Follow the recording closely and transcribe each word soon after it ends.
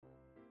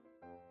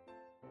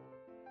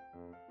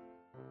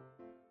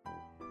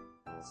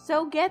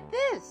So get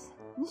this,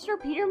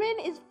 Mr. Peterman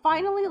is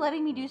finally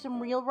letting me do some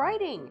real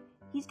writing.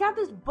 He's got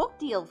this book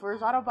deal for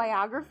his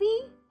autobiography,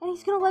 and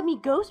he's gonna let me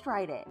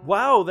ghostwrite it.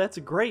 Wow, that's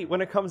great.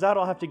 When it comes out,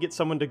 I'll have to get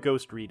someone to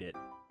ghost read it.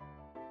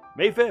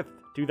 May 5th,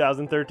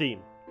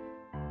 2013.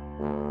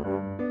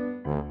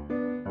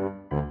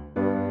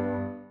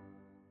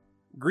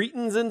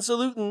 Greetings and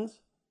salutings.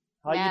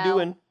 How you No.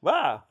 doing?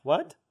 Wow,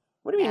 what?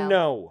 What do you mean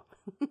no?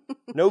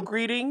 No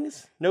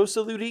greetings? No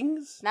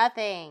salutings?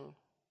 Nothing.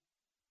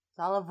 It's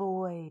all a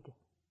void.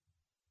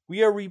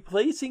 We are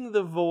replacing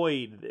the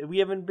void. We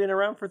haven't been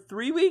around for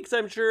 3 weeks.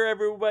 I'm sure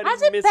everybody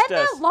Has it been missed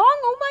us. that long?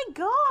 Oh my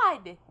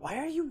god! Why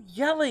are you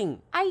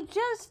yelling?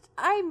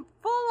 I'm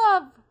full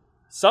of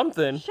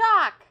Something.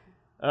 shock.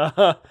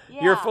 You're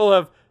Yeah. full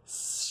of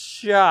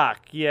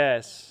shock.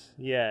 Yes.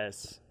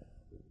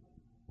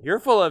 You're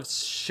full of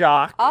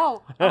shock.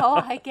 Oh,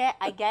 I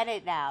get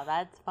it now.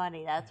 That's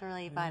funny. That's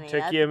really funny.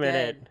 Took That's you a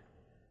minute. good.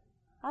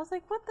 I was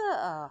like, what the?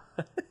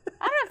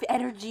 I don't have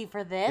energy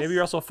for this. Maybe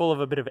you're also full of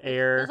a bit of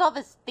air There's all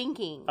this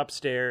thinking.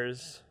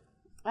 upstairs.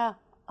 Oh,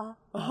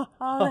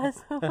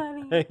 that's so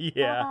funny.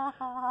 Yeah.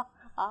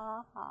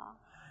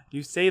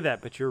 You say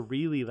that, but you're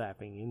really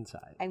laughing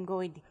inside. I'm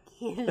going to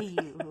kill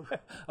you.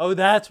 Oh,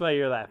 that's why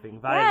you're laughing.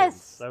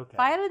 Violence. Yes. Okay.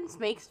 Violence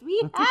makes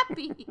me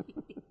happy.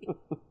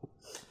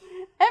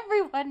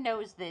 Everyone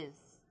knows this.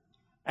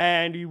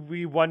 And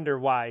we wonder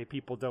why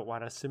people don't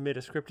want to submit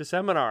a script to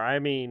seminar. I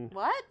mean,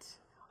 What?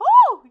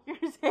 Oh,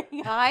 you're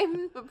saying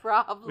I'm the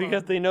problem.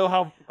 because they know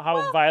how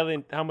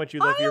violent, how much you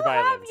love your I'll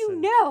violence. have you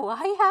and- know,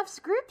 I have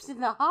scripts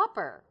in the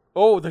hopper.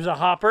 Oh, there's a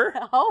hopper?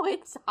 Oh,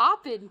 it's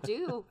hopping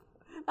too.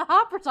 The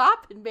hopper's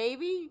hopping,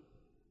 baby.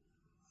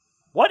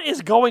 What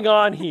is going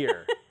on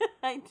here?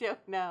 I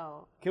don't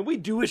know. Can we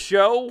do a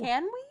show?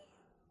 Can we?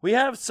 We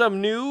have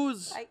some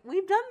news.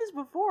 We've done this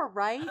before,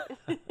 right?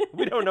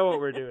 We don't know what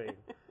we're doing.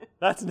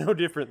 That's no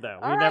different, though.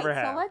 All We right, never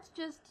have. So let's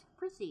just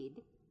proceed.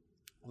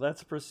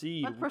 Let's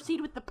proceed. Let's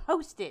proceed with the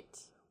Post-it.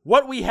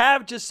 What we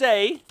have to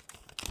say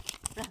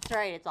That's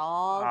right. It's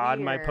all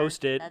On my here.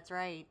 Post-it. That's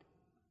right.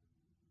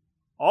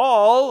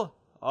 all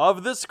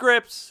of the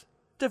scripts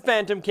to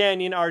Phantom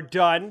Canyon are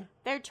done.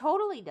 They're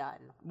totally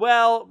done.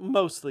 Well,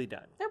 mostly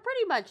done. They're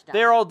pretty much done.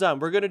 They're all done.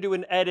 We're going to do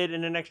an edit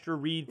and an extra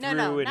read through.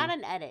 no, and not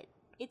an edit.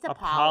 It's a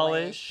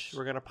polish.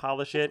 We're going to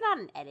polish it. It's not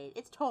an edit.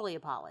 It's totally a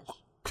polish.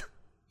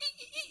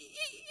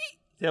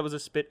 That was a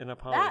spit and a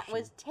polish. That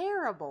was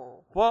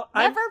terrible. Well,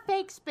 Never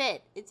fake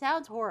spit. It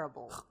sounds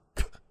horrible.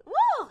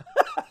 Woo!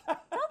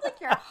 Sounds like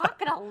you're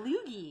hawking a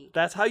loogie.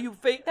 That's how you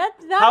fake.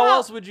 That's not How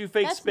else would you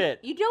fake that's- spit?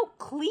 You don't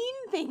clean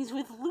things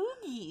with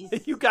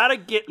loogies. You gotta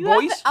get You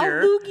moisture. have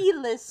a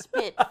loogie-less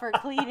spit for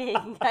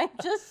cleaning. I'm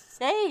just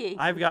saying.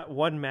 I've got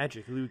one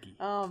magic loogie.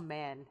 Oh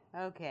man.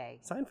 Okay.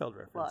 Seinfeld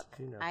reference. Look.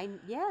 You know.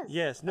 Yes.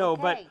 Yes. No.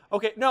 Okay. But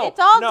okay. No. It's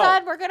all no,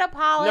 done. We're gonna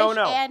polish.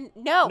 No. And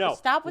no.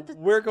 Stop with the.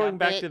 We're going stop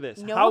back it. to this.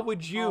 No. How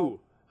would you? Oh,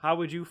 How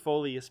would you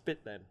Foley a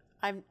spit then?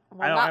 I'm. I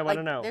Well, don't- not I wanna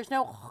like, know. There's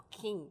no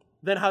hooking.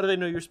 Then how do they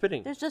know you're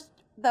spitting? There's just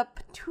the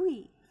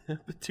patooey.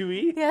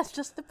 Patooey? Yeah, it's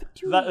just the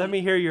patooey. Let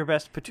me hear your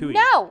best patooey.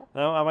 No.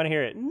 No, I want to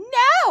hear it.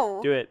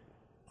 No. Do it.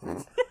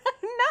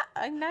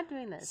 I'm not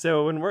doing this.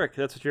 So it wouldn't work.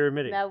 That's what you're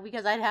admitting. No,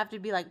 because I'd have to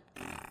be like,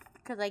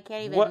 because I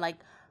can't even What? like.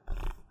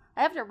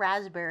 I have to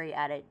raspberry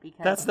at it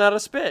because That's not a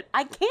spit.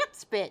 I can't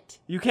spit.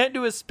 You can't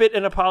do a spit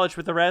and a polish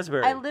with a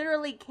raspberry. I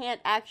literally can't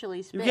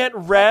actually spit. can't So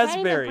I can't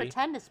raspberry. even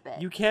pretend to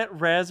spit. You can't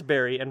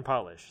raspberry and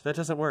polish. That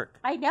doesn't work.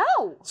 I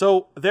know.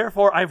 So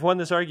therefore, I've won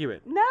this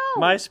argument. No.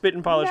 My spit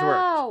and polish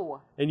worked,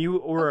 No. and you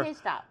were Okay,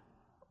 stop.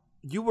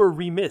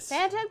 remiss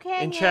Phantom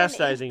Canyon in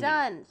chastising is me.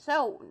 done.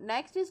 So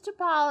next is to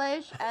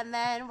polish, and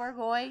then we're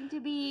going to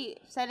be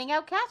sending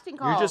out casting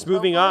calls. You're just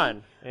moving hopefully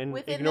on and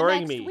within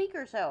ignoring the next me. week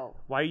or so,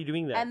 Why are you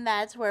doing that? and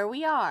that's where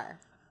we are.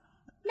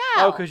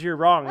 Now, Oh, because you're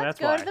wrong. let's That's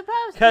go why. to the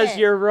Post-it. Because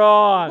you're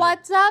wrong.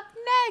 What's up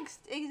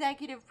next,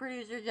 executive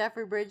producer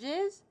Jeffrey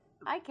Bridges?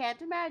 I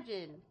can't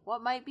imagine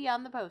what might be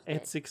on the Post-it.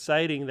 It's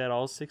exciting that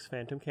all 6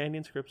 Phantom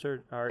Canyon scripts are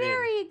in.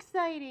 very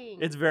exciting.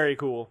 It's very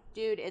cool.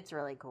 Dude, it's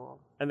really cool.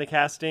 And the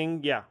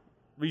casting, yeah.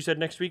 You said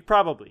next week?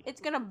 Probably. It's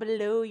gonna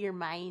blow your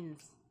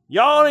minds.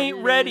 Y'all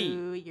ain't ready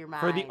Blow your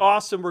for the minds.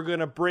 awesome we're going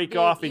to break Dude,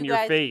 off in you your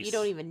guys, face. You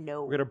don't even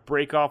know. We're going to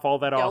break off all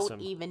that don't awesome.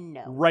 even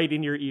know. Right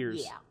in your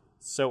ears. Yeah.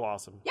 So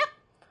awesome. Yep.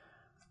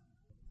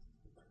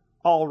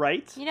 All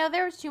right. You know,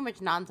 there was too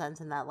much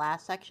nonsense in that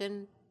last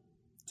section.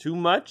 Too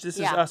much? This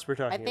is Yeah. us we're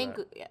talking I think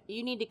about.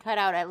 you need to cut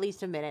out at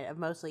least a minute of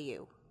mostly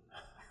you.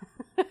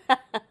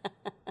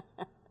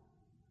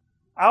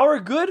 Our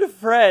good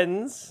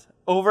friends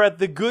over at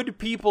the Good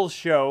People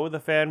Show, the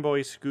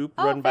Fanboy Scoop,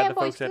 Oh, run by the Fanboy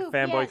folks Scoop,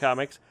 at Fanboy yes.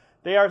 Comics,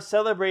 they are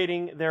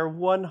celebrating their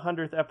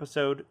 100th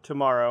episode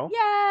tomorrow.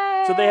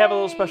 Yay! So they have a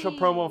little special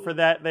promo for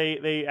that.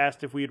 They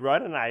asked if we'd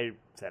run, and I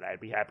said I'd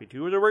be happy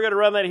to. So we're going to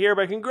run that here,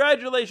 but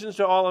congratulations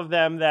to all of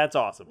them. That's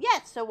awesome.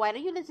 Yes, so why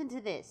don't you listen to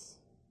this?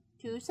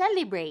 To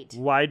celebrate.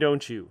 Why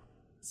don't you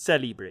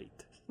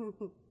celebrate?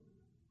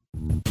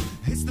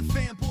 It's the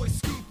Fanboy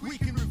Scoop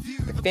Week in Review.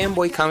 The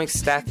Fanboy Comics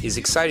staff is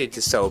excited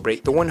to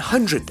celebrate the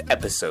 100th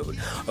episode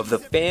of the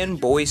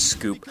Fanboy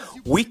Scoop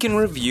Week in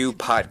Review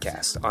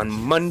podcast on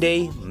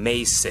Monday,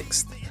 May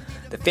 6th.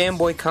 The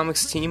Fanboy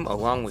Comics team,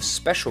 along with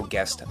special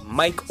guest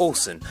Mike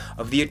Olson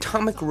of the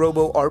Atomic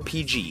Robo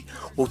RPG,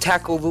 will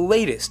tackle the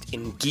latest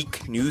in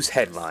geek news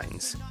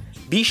headlines.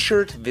 Be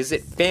sure to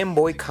visit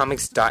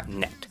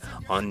fanboycomics.net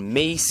on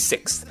May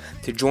 6th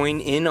to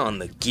join in on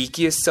the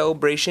geekiest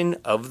celebration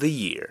of the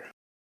year.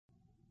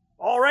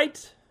 All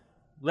right,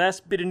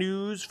 last bit of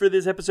news for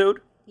this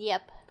episode.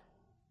 Yep.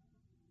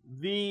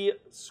 The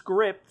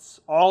scripts,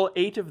 all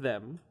 8 of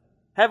them,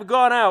 have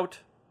gone out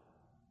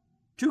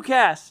to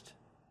cast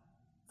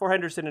for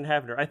Henderson and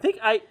Havner. I think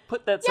I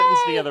put that sentence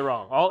together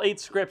wrong. All 8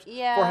 scripts for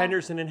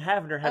Henderson and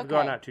Havner have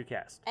gone out to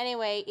cast.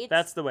 Anyway,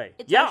 that's the way.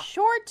 It's a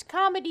short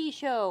comedy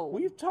show.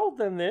 We've told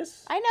them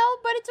this. I know,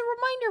 but it's a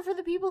reminder for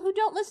the people who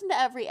don't listen to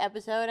every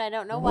episode. I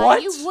don't know why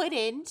you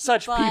wouldn't.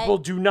 Such people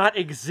do not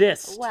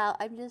exist. Well,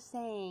 I'm just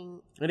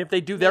saying. And if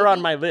they do, they're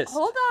on my list.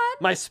 Hold on.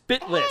 My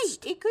spit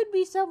list. It could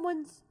be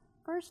someone's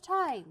first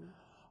time.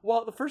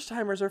 Well, the first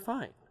timers are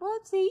fine. Well,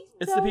 let's see.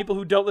 It's the people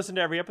who don't listen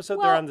to every episode.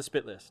 They're on the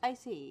spit list. I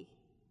see.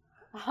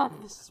 On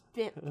the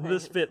spit list. The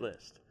spit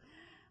list.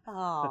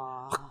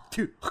 Aww.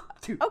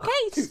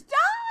 Okay,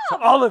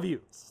 stop! All of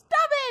you.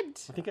 Stop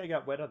it! I think I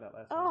got wet on that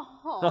last one.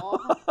 Oh.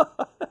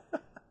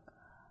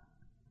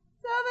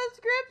 So the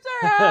scripts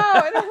are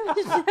out, and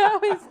the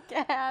show is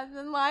cast,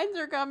 and lines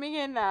are coming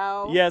in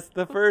now. Yes,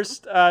 the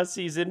first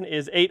season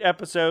is 8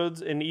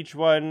 episodes, and each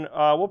one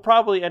will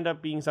probably end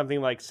up being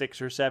something like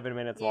 6 or 7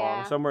 minutes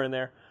long, somewhere in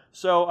there.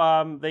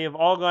 So they have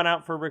all gone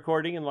out for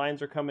recording, and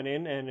lines are coming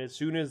in, and as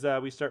soon as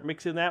we start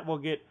mixing that, we'll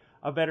get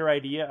a better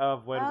idea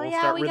of when we'll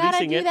start releasing it. Oh, yeah, we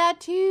gotta do that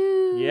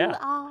too. Yeah.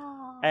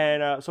 Oh.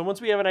 And so once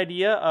we have an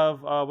idea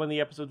of when the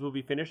episodes will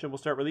be finished and we'll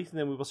start releasing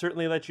them, we will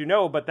certainly let you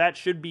know, but that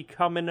should be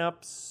coming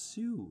up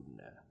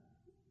soon.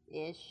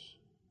 Ish.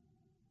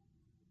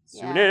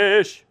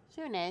 Soonish.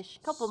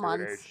 Soonish. Couple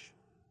months.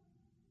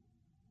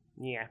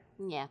 Yeah.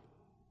 Yeah.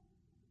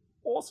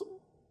 Awesome.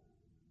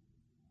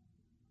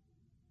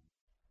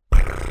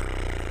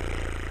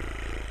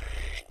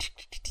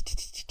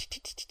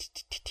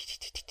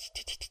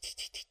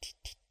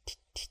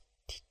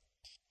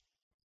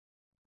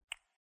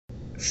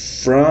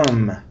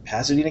 From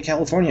Pasadena,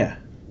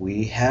 California,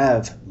 we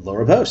have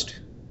Laura Post.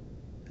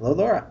 Hello,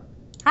 Laura.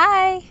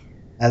 Hi.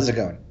 How's it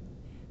going?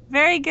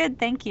 Very good,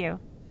 thank you.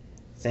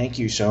 Thank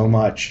you so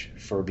much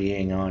for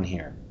being on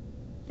here.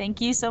 Thank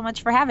you so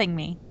much for having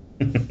me.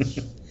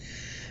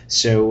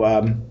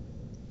 So,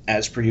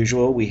 as per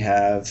usual, we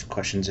have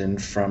questions in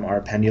from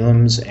our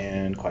pendulums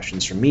and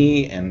questions from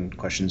me and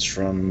questions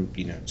from,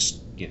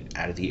 just,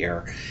 out of the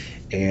air.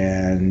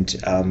 And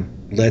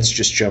let's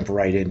just jump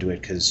right into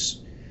it because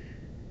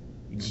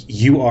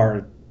you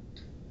are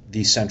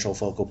the central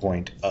focal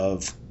point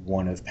of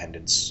one of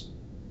Pendant's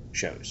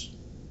shows.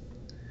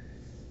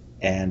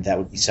 And that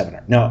would be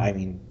Seminar. No, I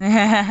mean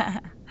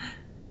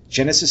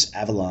Genesis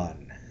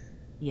Avalon.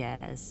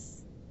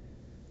 Yes.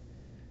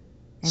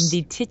 I'm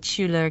the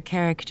titular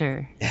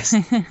character. Yes.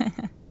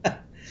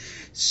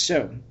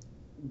 So,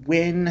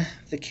 when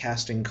the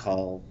casting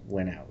call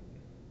went out,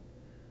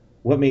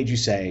 what made you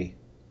say,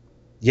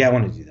 yeah, I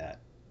want to do that?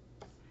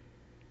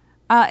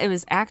 It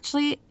was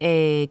actually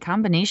a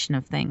combination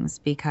of things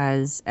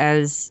because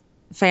as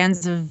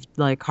fans of,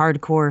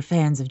 hardcore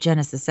fans of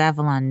Genesis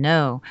Avalon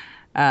know,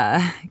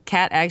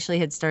 Kat actually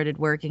had started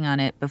working on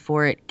it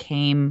before it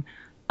came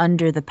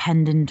under the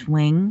Pendant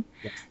wing.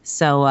 Yes.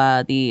 So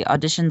the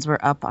auditions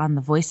were up on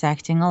the Voice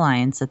Acting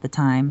Alliance at the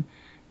time,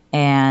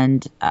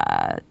 and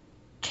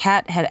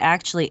Kat had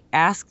actually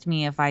asked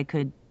me if I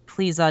could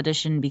please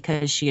audition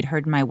because she had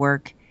heard my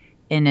work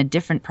in a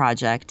different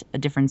project, a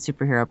different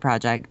superhero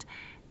project.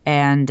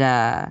 And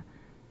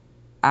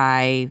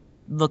I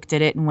looked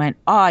at it and went,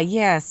 oh,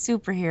 yeah,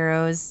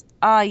 superheroes.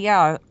 Oh,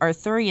 yeah,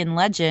 Arthurian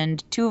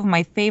legend. 2 of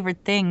my favorite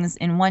things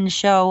in one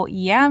show.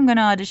 Yeah, I'm going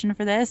to audition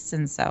for this.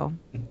 And so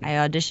I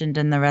auditioned,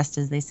 and the rest,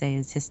 as they say,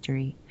 is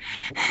history.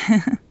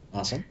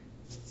 Awesome.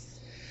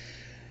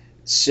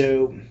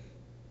 So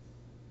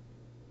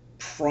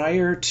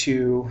prior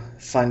to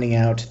finding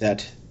out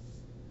that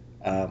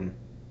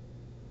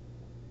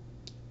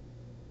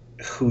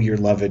who your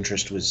love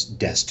interest was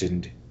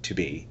destined to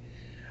be,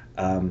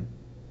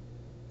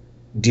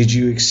 did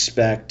you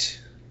expect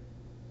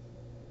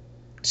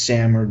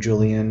Sam or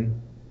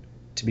Julian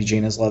to be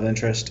Jaina's love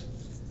interest?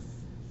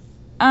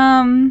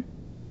 Well,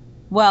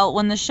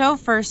 when the show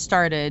first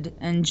started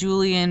and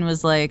Julian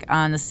was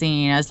on the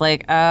scene, I was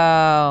like,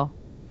 oh,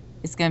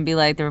 it's gonna be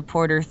like the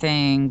reporter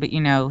thing, but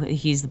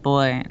he's the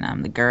boy and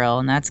I'm the girl,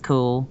 and that's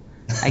cool,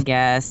 I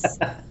guess.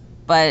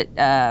 But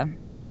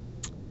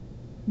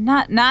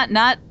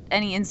not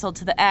any insult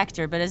to the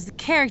actor, but as the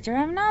character,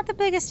 I'm not the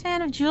biggest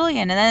fan of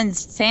Julian. And then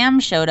Sam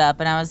showed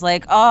up, and I was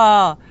like,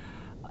 oh,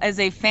 as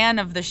a fan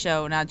of the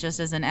show, not just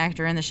as an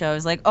actor in the show, I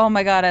was like, oh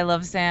my god, I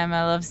love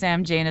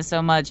Sam Jaina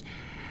so much,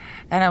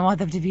 and I want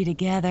them to be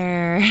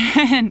together.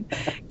 And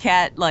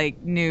Kat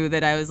knew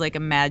that I was a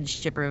mad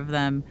shipper of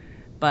them.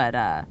 But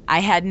I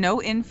had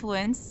no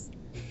influence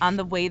on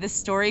the way the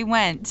story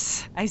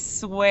went. I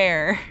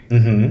swear.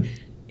 Mm-hmm.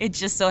 It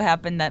just so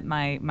happened that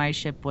my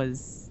ship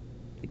was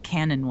the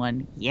canon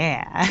one.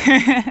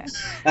 Yeah.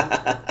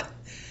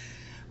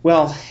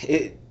 Well,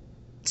 it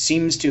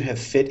seems to have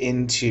fit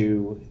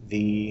into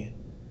the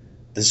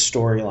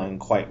storyline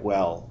quite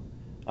well.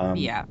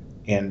 Yeah.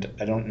 And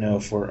I don't know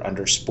if we're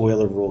under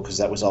spoiler rule because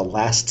that was all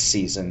last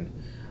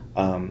season,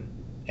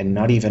 and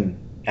not even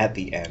at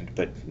the end,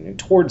 but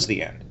towards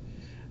the end.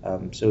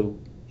 So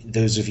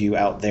those of you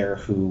out there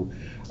who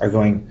are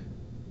going,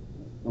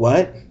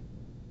 what?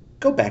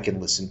 Go back and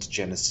listen to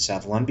Genesis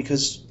Avalon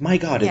because, my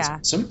God, it's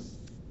awesome.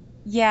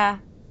 Yeah,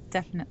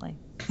 definitely.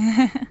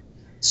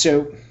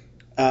 So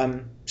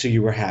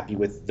you were happy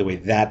with the way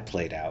that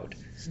played out?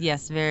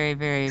 Yes, very,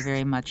 very,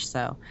 very much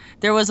so.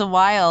 There was a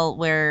while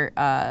where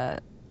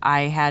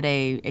I had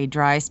a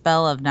dry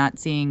spell of not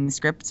seeing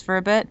scripts for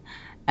a bit,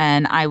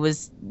 and I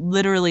was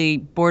literally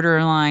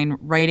borderline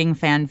writing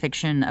fan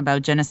fiction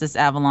about Genesis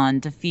Avalon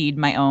to feed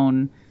my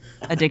own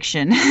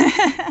addiction.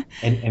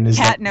 And is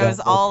Kat that knows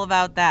all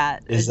about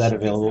that. Is that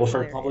available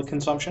for public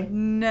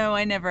consumption? No,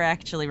 I never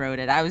actually wrote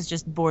it. I was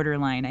just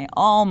borderline. I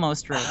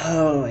almost wrote it.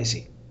 Oh, I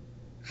see.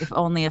 If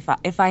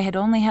I had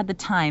only had the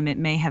time, it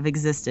may have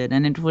existed,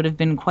 and it would have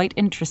been quite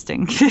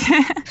interesting.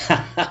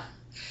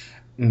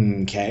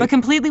 Okay. But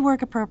completely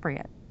work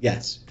appropriate.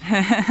 Yes.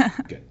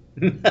 Good.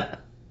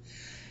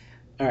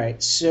 All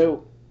right.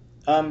 So,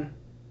 how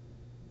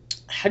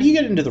do you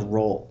get into the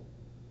role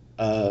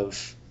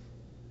of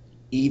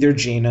either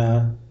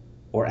Jaina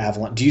or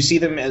Avalon? Do you see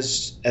them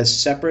as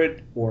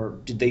separate, or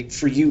did they,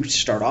 for you,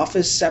 start off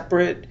as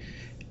separate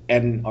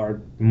and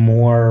are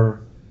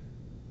more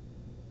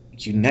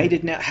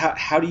united now?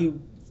 How do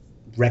you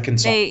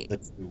reconcile the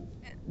two?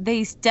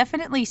 They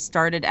definitely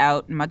started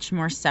out much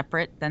more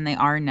separate than they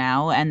are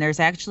now, and there's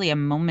actually a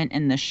moment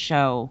in the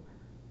show.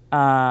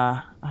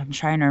 I'm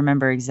trying to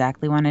remember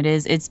exactly when it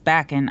is.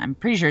 I'm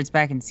pretty sure it's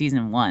back in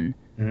season 1.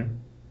 Mm-hmm.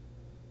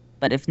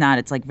 But if not,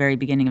 it's like very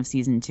beginning of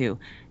season 2.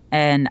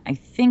 And I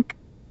think,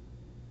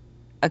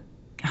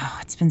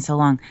 it's been so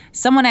long.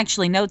 Someone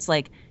actually notes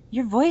like,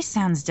 your voice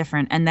sounds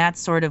different. And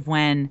that's sort of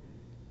when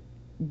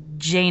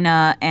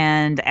Jaina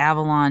and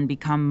Avalon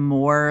become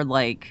more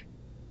like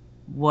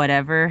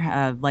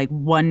whatever, like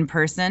one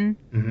person.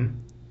 Mm-hmm.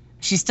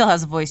 She still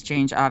has a voice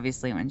change,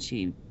 obviously, when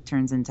she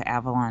turns into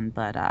Avalon.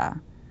 But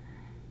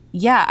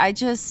yeah, I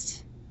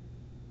just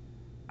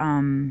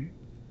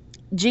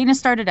Jaina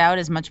started out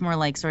as much more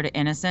like sort of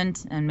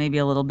innocent and maybe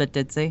a little bit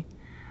ditzy.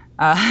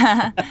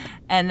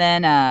 And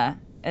then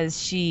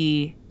as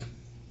she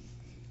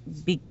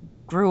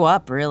grew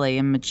up really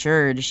and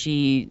matured,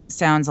 she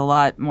sounds a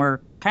lot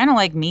more kind of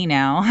like me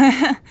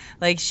now.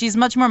 Like she's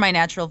much more my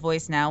natural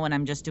voice now when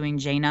I'm just doing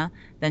Jaina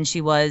than she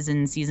was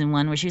in season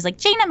 1 where she was like,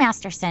 Jaina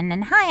Masterson,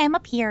 and hi, I'm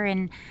up here,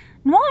 and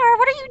Noir,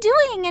 what are you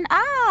doing?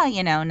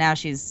 And now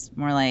she's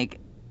more like,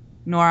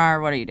 Noir,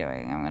 what are you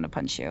doing? I'm going to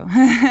punch you.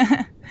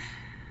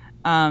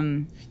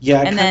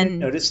 Yeah, I kind of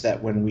noticed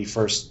that when we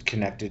first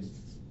connected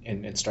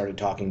and started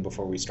talking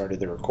before we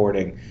started the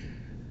recording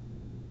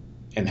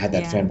and had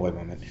that fanboy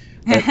moment.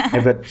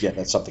 But yeah,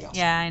 that's something else.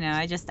 Yeah, I know.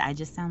 I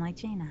just sound like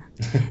Jaina.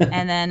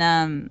 And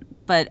then,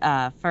 but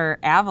for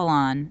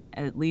Avalon,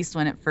 at least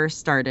when it first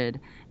started,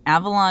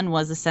 Avalon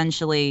was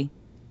essentially,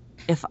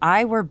 if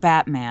I were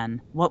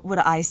Batman, what would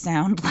I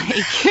sound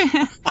like?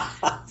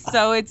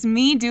 So it's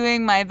me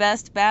doing my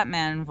best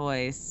Batman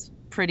voice,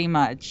 pretty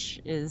much.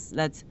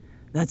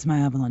 That's my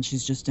Avalon.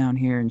 She's just down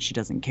here and she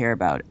doesn't care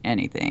about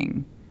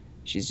anything.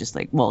 She's just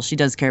like, well, she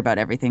does care about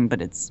everything,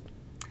 but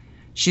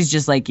she's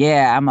just like,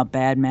 yeah, I'm a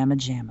bad mamma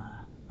jamma.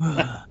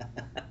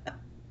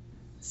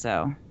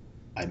 So.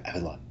 I'm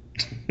Avalon.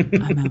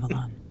 I'm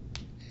Avalon.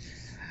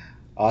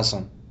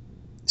 Awesome.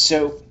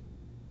 So,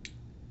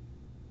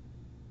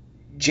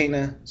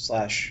 Jaina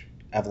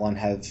 / Avalon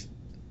has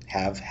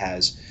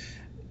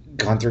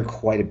gone through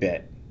quite a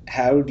bit.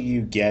 How do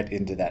you get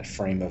into that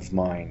frame of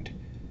mind?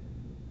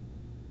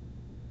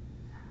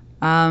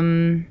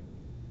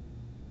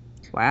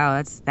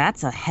 Wow,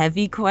 that's a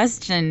heavy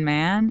question,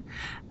 man.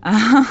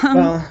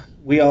 Well,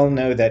 we all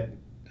know that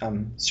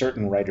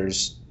certain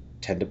writers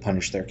tend to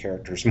punish their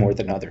characters more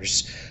than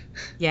others.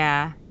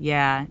 Yeah.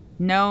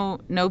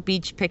 No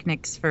beach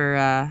picnics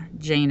for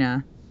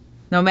Jaina.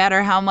 No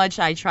matter how much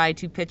I try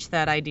to pitch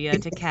that idea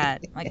to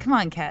Kat. Like, come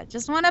on, Kat,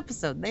 just one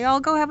episode. They all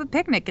go have a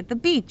picnic at the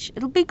beach.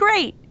 It'll be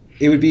great.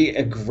 It would be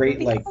a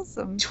great,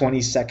 awesome.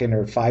 20-second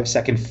or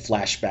 5-second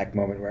flashback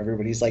moment where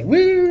everybody's like,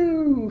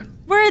 woo!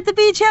 We're at the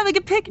beach having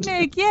a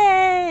picnic,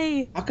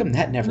 yay! How come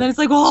that never... And then it's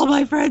like, all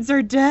my friends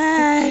are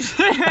dead!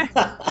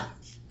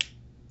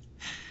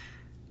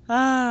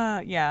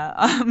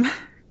 Yeah.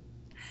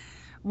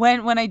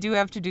 When I do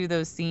have to do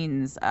those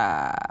scenes,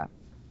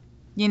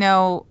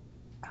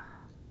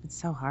 it's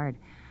so hard.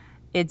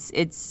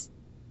 It's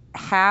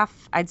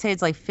half, I'd say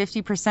it's like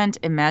 50%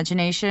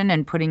 imagination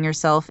and putting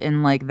yourself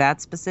in like that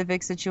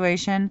specific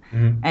situation,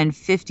 and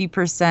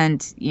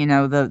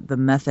 50%, the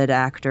method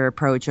actor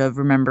approach of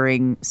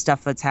remembering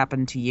stuff that's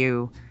happened to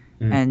you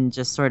and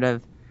just sort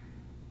of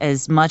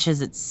as much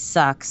as it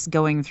sucks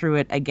going through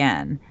it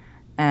again.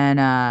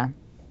 And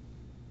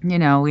you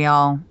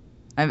know,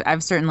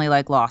 I've certainly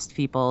like lost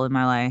people in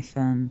my life,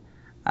 and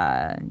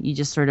you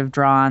just sort of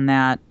draw on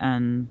that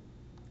and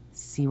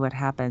see what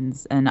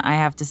happens. And I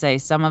have to say,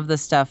 some of the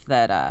stuff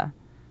that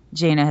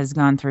Jaina has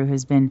gone through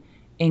has been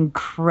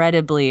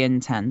incredibly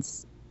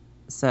intense.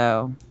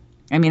 So,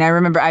 I mean, I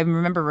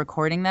remember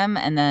recording them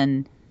and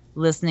then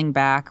listening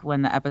back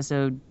when the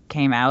episode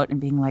came out and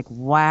being like,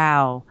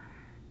 wow.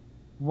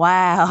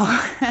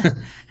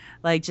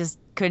 Like, just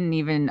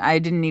I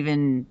didn't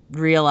even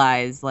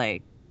realize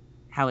like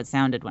how it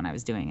sounded when I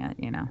was doing it,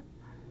 you know,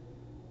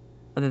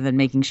 other than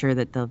making sure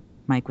that the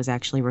mic was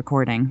actually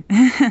recording.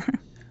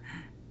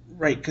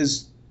 Right,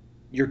 because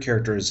your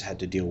character has had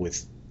to deal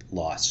with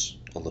loss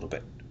a little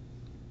bit.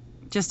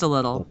 Just a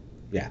little.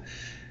 Yeah.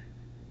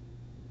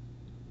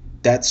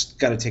 That's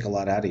got to take a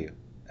lot out of you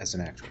as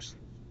an actress.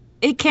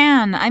 It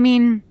can. I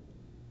mean,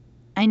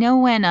 I know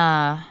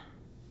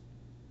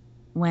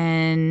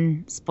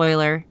when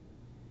spoiler,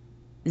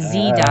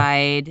 Z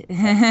died.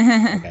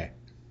 Okay.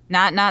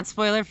 Not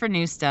spoiler for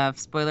new stuff,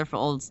 spoiler for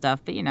old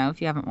stuff, but you know,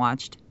 if you haven't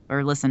watched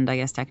or listened, I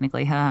guess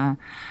technically,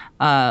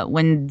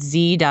 when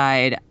Z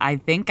died, I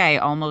think I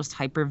almost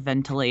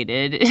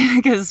hyperventilated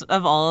because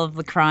of all of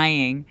the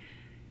crying.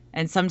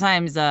 And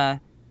sometimes, and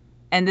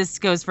this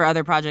goes for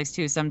other projects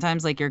too,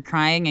 sometimes like you're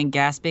crying and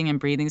gasping and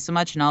breathing so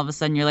much, and all of a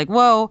sudden you're like,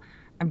 whoa,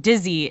 I'm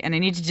dizzy, and I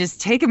need to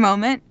just take a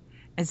moment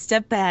and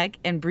step back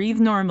and breathe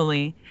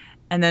normally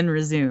and then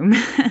resume.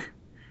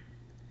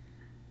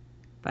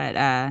 But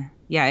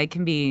yeah, it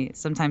can be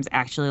sometimes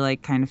actually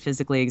like kind of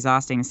physically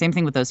exhausting. Same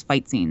thing with those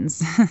fight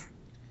scenes.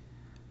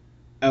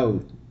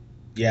 Oh,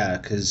 yeah,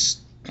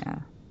 because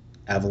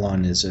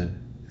Avalon is a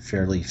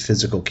fairly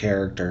physical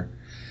character.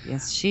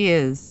 Yes, she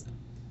is.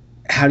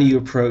 How do you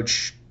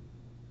approach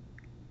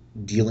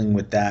dealing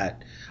with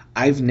that?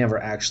 I've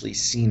never actually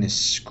seen a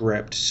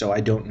script, so I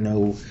don't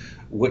know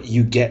what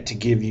you get to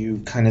give you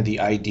kind of the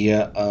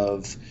idea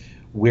of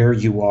where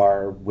you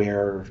are,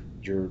 where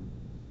your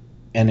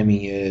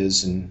enemy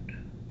is, and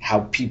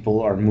how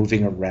people are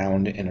moving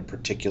around in a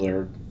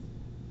particular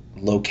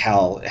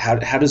locale. How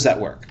does that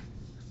work?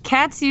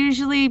 Kat's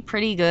usually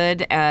pretty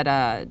good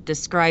at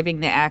describing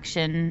the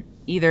action,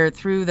 either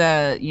through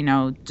the, you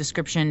know,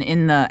 description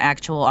in the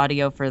actual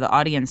audio for the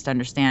audience to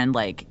understand,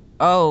 like,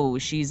 oh,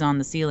 she's on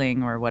the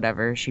ceiling or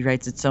whatever. She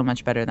writes it so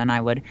much better than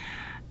I would.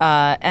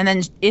 And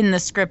then in the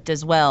script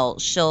as well,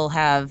 she'll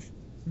have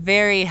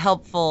very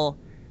helpful,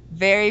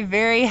 very,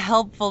 very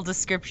helpful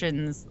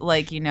descriptions,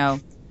 like, you know,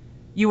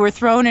 you were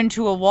thrown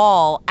into a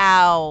wall.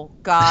 Ow,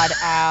 God,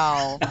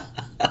 ow.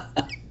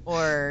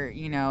 Or,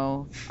 you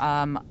know,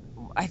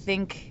 I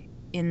think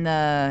in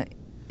the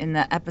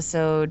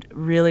episode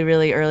really,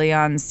 really early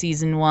on,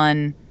 season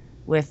 1,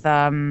 with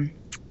I'm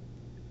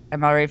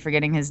already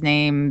forgetting his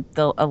name,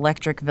 the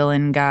electric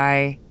villain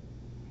guy,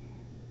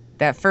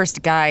 that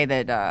first guy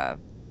that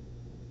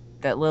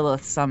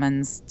Lilith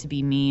summons to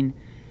be mean.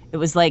 It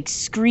was like,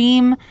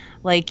 scream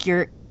like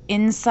your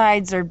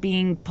insides are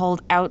being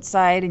pulled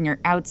outside and your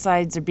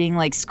outsides are being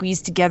like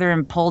squeezed together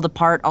and pulled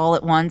apart all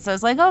at once. I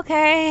was like,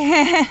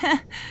 okay.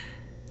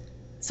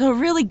 So a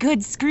really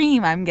good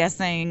scream, I'm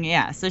guessing.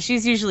 Yeah, so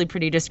she's usually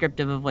pretty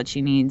descriptive of what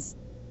she needs.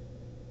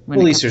 Well,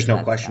 at least there's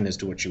no question as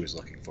to what she was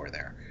looking for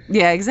there.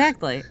 Yeah,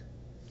 exactly.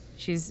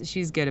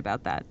 She's good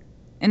about that.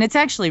 And it's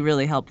actually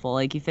really helpful.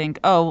 Like, you think,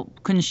 oh,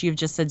 couldn't she have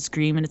just said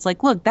scream? And it's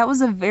like, look, that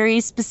was a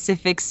very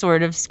specific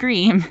sort of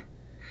scream.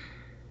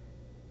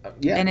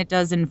 Yeah. And it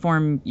does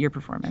inform your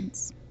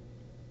performance.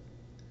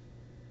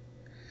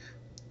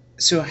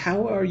 So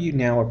how are you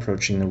now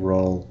approaching the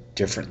role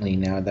differently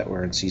now that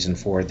we're in season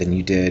 4 than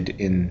you did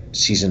in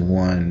season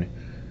 1?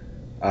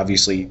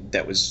 Obviously,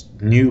 that was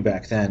new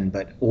back then,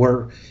 but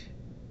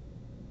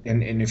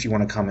and if you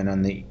want to comment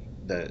on the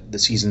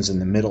seasons in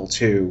the middle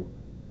too,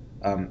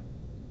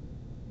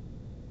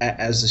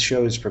 as the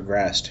show has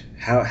progressed,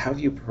 how have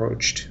you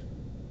approached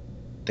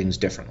things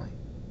differently?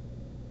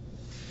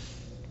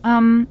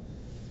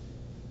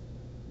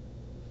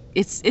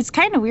 It's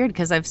kind of weird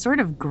because I've sort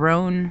of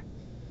grown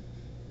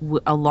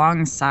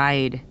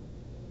alongside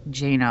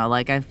Jaina.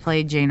 Like, I've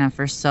played Jaina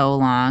for so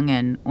long,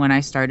 and when I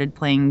started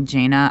playing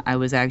Jaina, I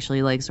was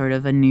actually like sort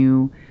of a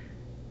new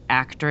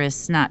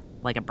actress, not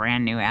like a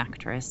brand new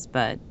actress,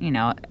 but you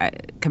know,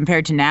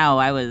 compared to now,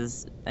 I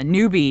was a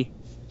newbie.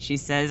 She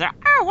says, I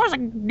was a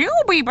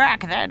newbie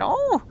back then.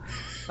 Oh,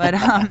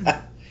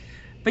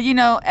 but you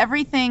know,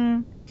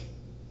 everything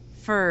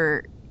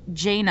for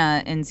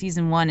Jaina in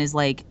season 1 is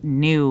like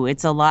new.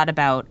 It's a lot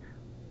about,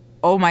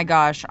 oh my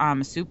gosh,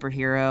 I'm a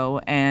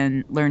superhero,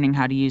 and learning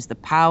how to use the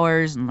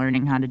powers and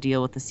learning how to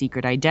deal with the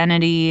secret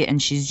identity.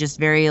 And she's just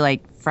very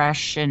like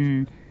fresh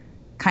and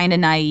kind of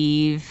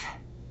naive.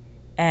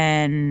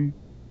 And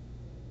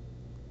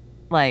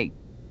like,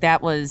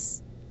 that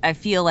was, I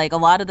feel like a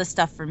lot of the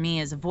stuff for me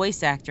as a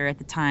voice actor at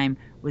the time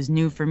was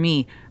new for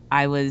me.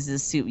 I was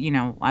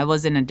I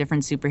was in a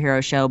different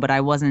superhero show, but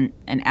I wasn't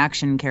an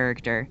action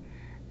character.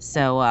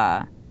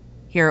 So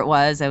here it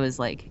was, I was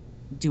like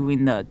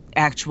doing the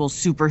actual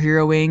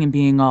superheroing and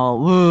being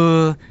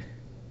all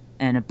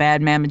and a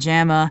bad mamma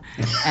jamma,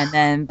 and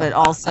then but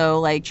also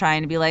like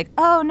trying to be like,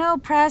 oh no,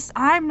 press,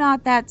 I'm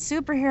not that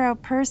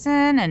superhero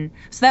person. And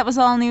so that was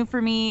all new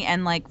for me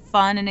and like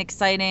fun and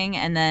exciting.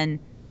 And then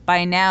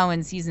by now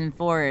in season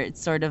 4, it's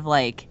sort of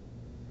like,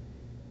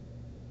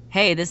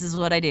 hey, this is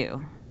what I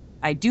do.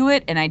 I do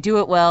it and I do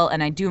it well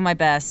and I do my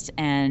best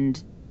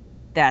and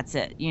that's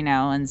it, you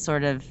know. And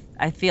sort of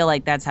I feel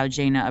like that's how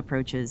Jaina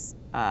approaches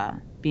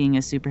being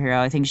a superhero.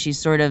 I think she's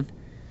sort of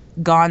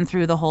gone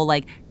through the whole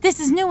like, this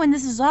is new and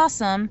this is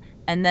awesome,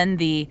 and then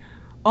the,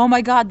 oh my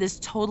god, this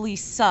totally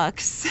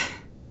sucks,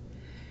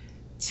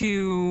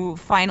 to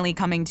finally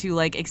coming to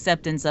like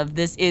acceptance of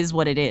this is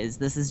what it is,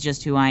 this is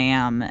just who I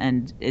am,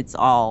 and it's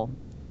all,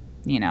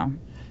 you know,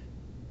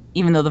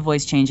 even though the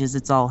voice changes,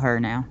 it's all her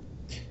now.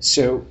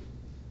 So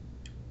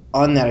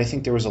on that, I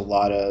think there was a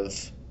lot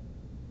of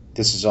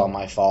this is all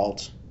my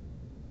fault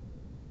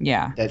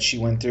that she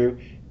went through.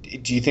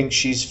 Do you think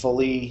she's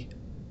fully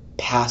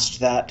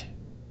past that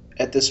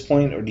at this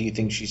point, or do you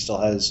think she still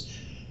has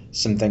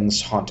some things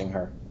haunting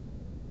her?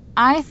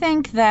 I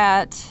think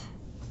that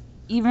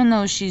even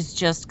though she's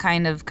just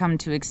kind of come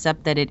to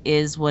accept that it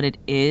is what it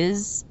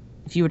is,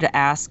 if you were to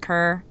ask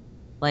her,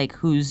 like,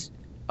 you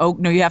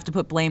have to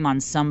put blame on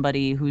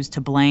somebody who's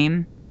to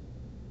blame,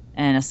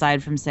 and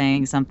aside from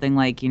saying something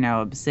like, you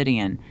know,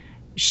 Obsidian,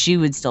 she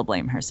would still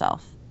blame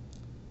herself.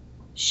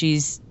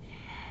 It's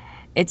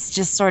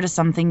just sort of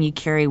something you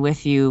carry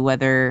with you,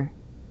 whether,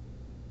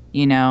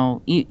 you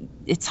know,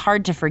 it's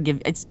hard to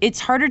forgive. It's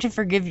harder to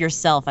forgive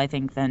yourself, I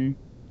think, than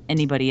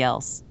anybody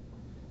else.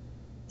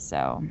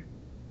 So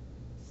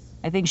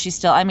I think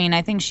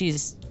I think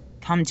she's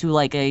come to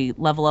like a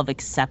level of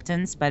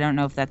acceptance, but I don't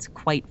know if that's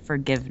quite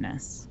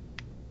forgiveness.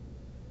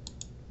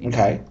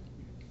 Okay.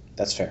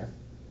 That's fair.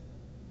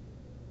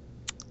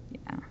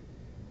 Yeah.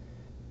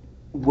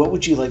 What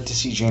would you like to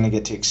see Jaina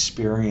get to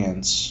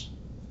experience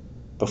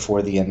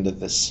before the end of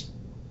this?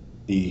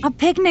 A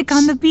picnic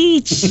on the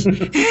beach.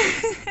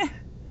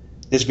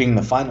 This being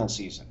the final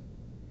season.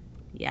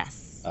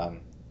 Yes.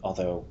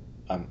 Although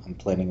I'm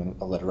planning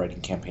a letter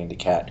writing campaign to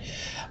Kat.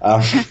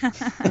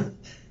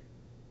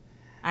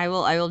 I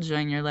will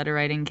join your letter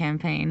writing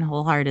campaign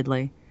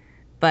wholeheartedly.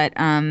 But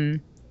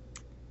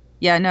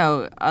yeah,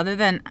 no, other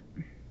than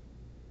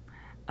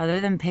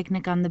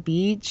picnic on the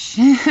beach,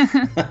 you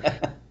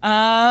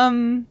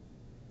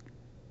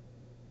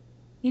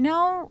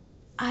know,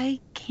 I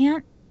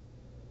can't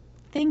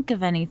think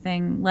of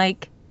anything.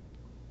 Like,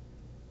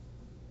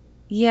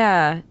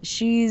 yeah,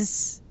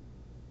 she's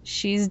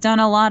done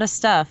a lot of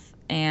stuff,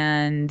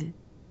 and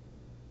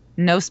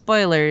no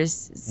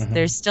spoilers,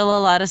 there's still a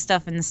lot of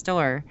stuff in the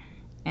store,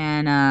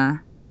 and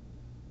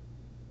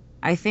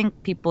I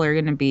think people are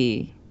gonna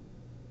be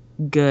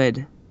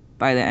good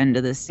by the end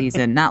of this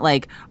season. Not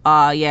like,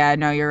 yeah,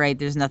 no, you're right,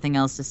 there's nothing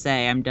else to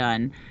say, I'm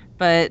done.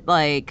 But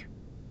like,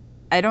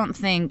 I don't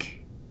think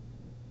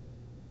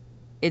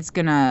it's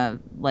gonna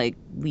like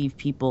leave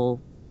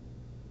people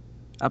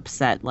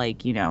upset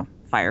like, you know,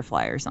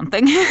 Firefly or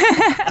something.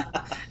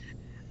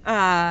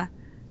 I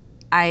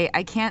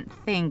can't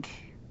think.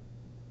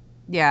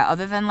 Yeah,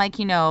 other than like,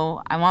 you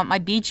know, I want my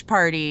beach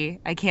party,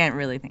 I can't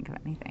really think of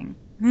anything.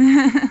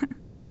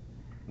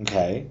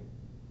 Okay.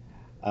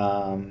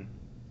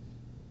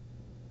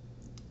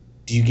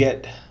 Do you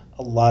get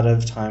a lot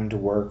of time to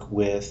work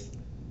with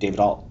David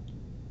Alt?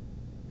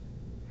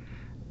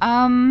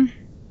 Well,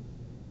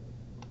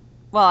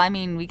 I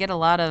mean, we get a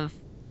lot of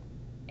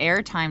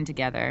airtime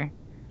together.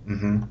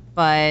 Mm-hmm.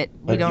 But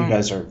you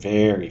guys are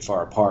very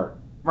far apart.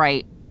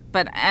 Right.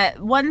 But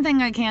one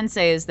thing I can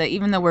say is that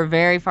even though we're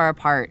very far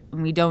apart,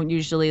 and we don't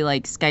usually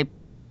like Skype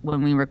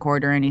when we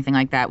record or anything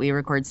like that, we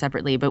record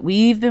separately, but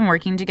we've been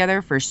working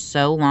together for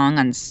so long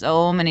on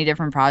so many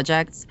different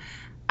projects.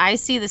 I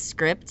see the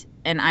script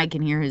and I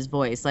can hear his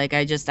voice. Like,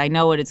 I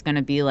know what it's going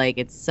to be like.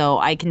 It's so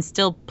I can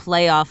still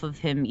play off of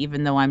him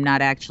even though I'm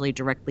not actually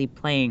directly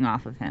playing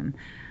off of him.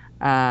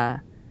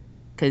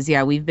 'Cause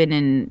yeah, we've been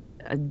in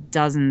a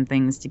dozen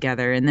things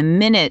together. And the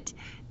minute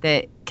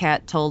that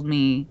Kat told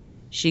me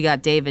she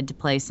got David to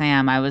play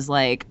Sam, I was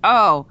like,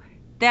 oh,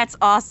 that's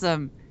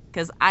awesome.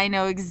 Because I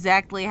know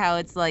exactly how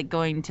it's like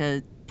going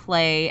to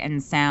play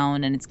and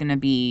sound, and it's going to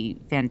be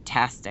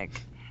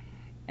fantastic.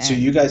 So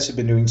you guys have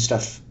been doing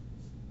stuff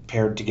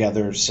paired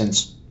together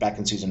since back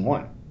in season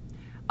 1?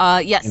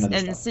 Yes,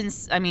 and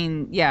since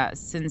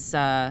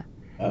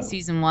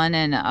season 1,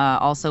 and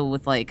also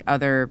with like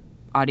other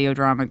audio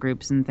drama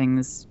groups and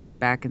things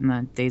back in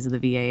the days of the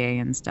VAA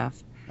and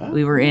stuff. Oh.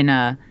 We were in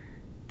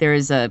there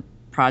is a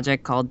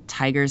project called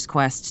Tiger's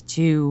Quest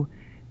 2,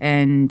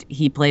 and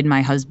he played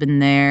my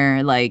husband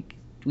there. Like,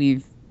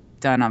 we've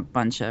done a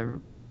bunch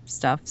of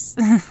stuffs.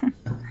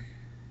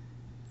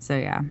 So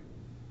yeah.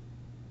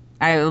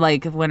 I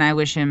like when I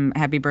wish him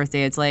happy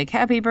birthday, it's like,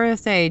 happy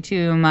birthday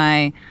to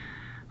my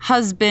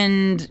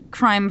husband,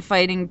 crime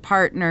fighting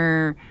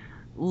partner,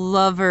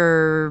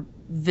 lover,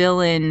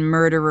 villain,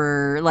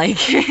 murderer, like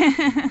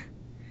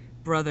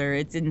brother.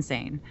 It's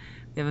insane.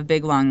 We have a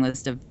big long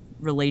list of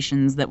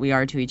relations that we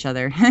are to each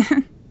other.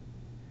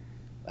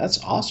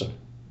 That's awesome.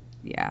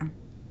 Yeah.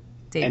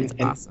 David's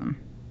awesome.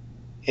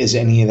 Is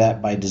any of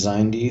that by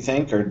design, do you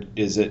think, or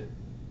is it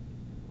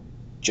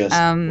just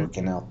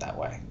working out that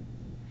way?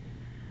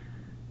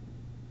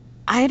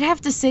 I'd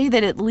have to say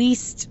that at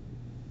least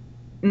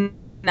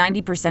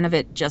 90% of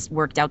it just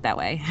worked out that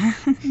way.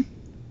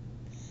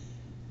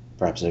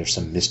 Perhaps there's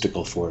some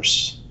mystical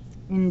force.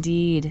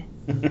 Indeed.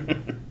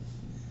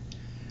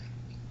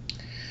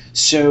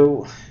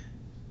 So,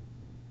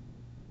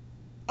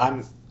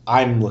 I'm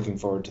looking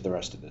forward to the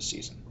rest of this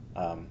season.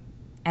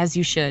 As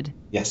you should.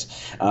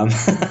 Yes. It'll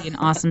be an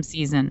awesome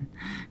season.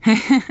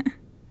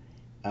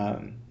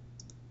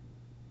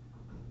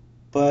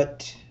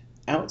 But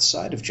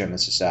outside of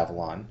Genesis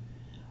Avalon,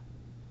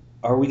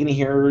 are we going to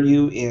hear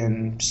you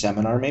in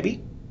Seminar,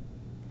 maybe?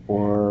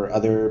 Or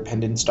other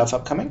pendant stuff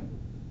upcoming?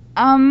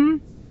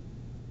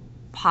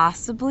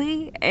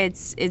 Possibly.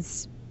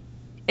 It's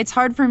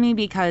hard for me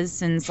because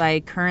since I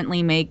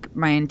currently make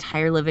my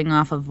entire living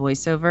off of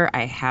voiceover,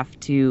 I have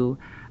to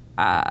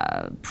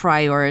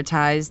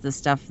prioritize the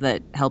stuff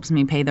that helps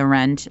me pay the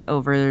rent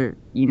over,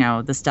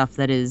 the stuff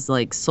that is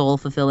like soul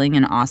fulfilling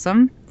and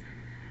awesome.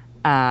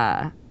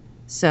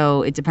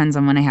 So it depends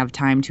on when I have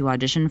time to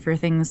audition for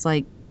things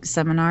like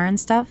Seminar and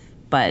stuff,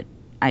 but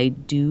I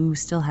do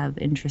still have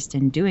interest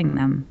in doing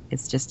them.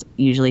 It's just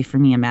usually for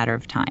me a matter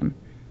of time.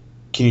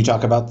 Can you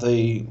talk about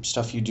the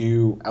stuff you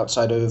do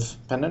outside of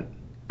Pendant?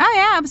 Oh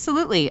yeah,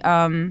 absolutely.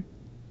 I'm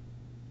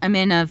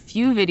in a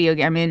few video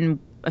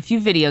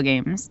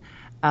games.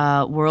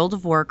 World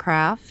of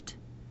Warcraft.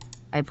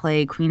 I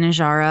play Queen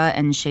Ajara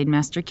and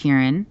Shademaster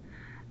Kieran.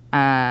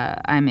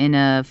 I'm in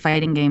a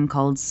fighting game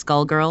called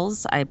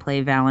Skullgirls. I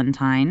play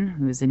Valentine,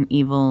 who's an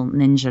evil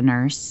ninja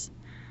nurse.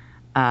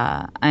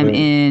 I'm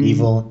in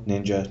Evil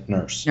Ninja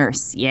Nurse.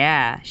 Nurse,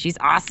 yeah, she's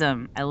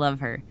awesome. I love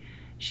her.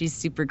 She's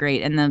super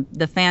great, and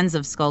the fans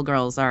of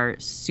Skullgirls are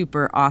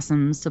super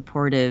awesome,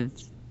 supportive,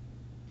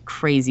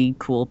 crazy,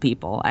 cool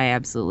people. I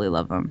absolutely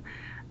love them.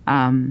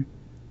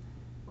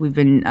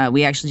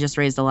 We actually just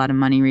raised a lot of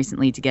money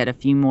recently to get a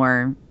few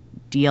more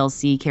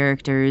DLC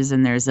characters,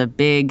 and there's a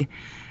big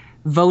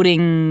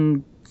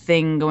voting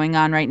thing going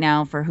on right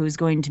now for who's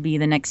going to be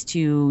the next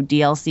 2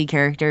 DLC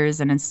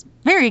characters, and it's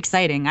very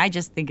exciting. I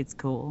just think it's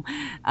cool.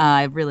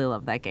 I really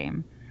love that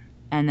game.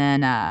 And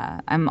then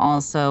I'm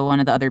also one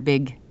of the other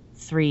big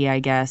 3, I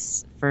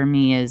guess, for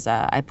me is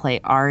I play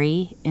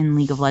Ahri in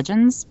League of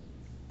Legends.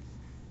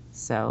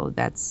 So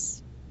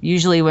that's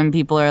usually when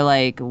people are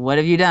like, what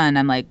have you done?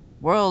 I'm like,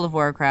 World of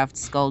Warcraft,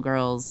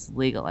 Skullgirls,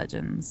 League of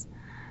Legends.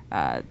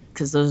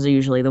 Because those are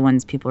usually the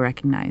ones people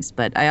recognize.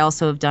 But I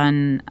also have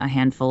done a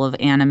handful of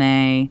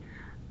anime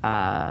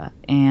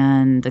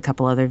and a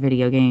couple other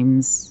video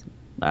games.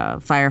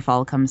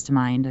 Firefall comes to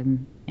mind.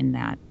 I'm in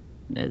that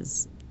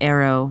as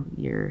Arrow,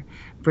 your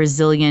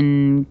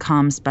Brazilian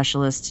comm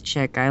specialist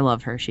chick. I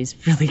love her. She's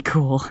really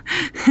cool.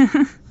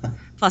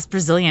 Plus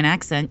Brazilian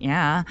accent,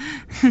 yeah.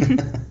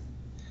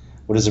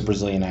 What does a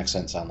Brazilian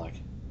accent sound like?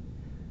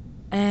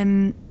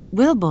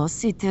 Well,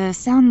 boss, it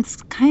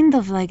sounds kind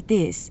of like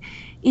this.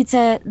 It's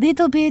a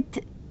little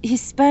bit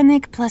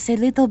Hispanic plus a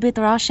little bit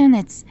Russian.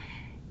 It's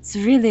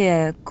really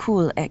a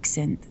cool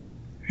accent.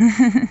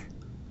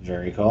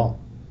 Very cool.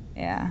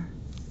 Yeah.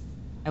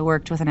 I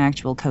worked with an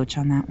actual coach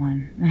on that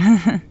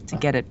one to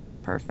get it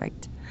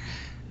perfect.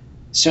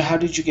 So how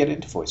did you get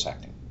into voice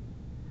acting?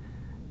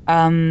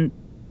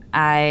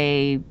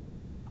 I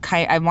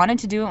wanted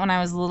to do it when I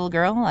was a little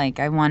girl.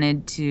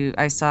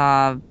 I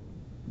saw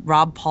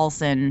Rob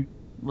Paulson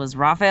was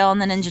Raphael in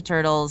the Ninja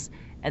Turtles,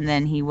 and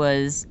then he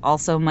was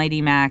also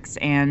Mighty Max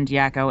and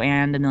Yakko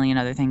and a million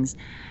other things.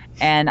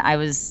 And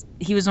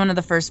he was one of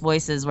the first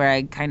voices where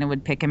I kind of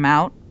would pick him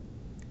out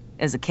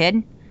as a kid.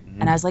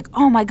 Mm-hmm. And I was like,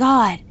 oh my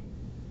God,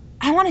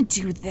 I want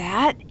to do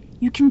that.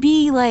 You can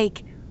be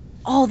like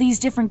all these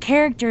different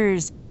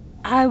characters.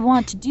 I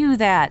want to do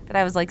that. But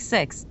I was like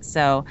 6.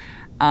 So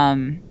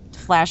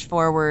flash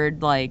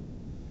forward like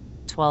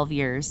 12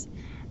 years.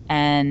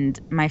 And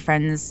my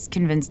friends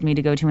convinced me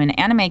to go to an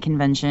anime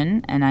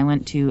convention, and I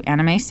went to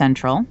Anime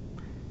Central,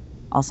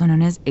 also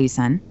known as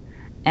ACEN.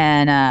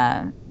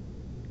 And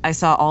I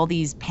saw all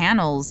these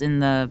panels in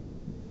the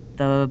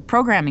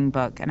programming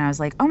book, and I was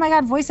like, oh my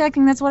God, voice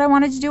acting, that's what I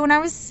wanted to do when I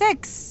was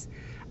 6.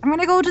 I'm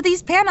going to go to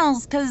these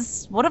panels,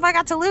 because what have I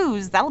got to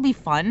lose? That'll be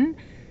fun.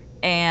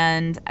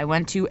 And I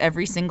went to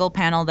every single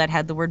panel that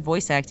had the word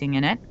voice acting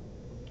in it,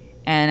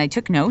 and I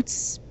took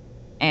notes,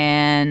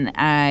 and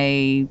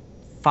I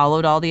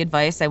followed all the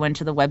advice. I went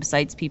to the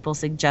websites people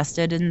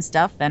suggested and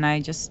stuff, and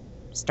I just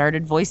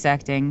started voice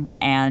acting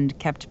and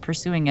kept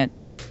pursuing it.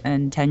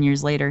 And 10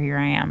 years later, here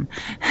I am.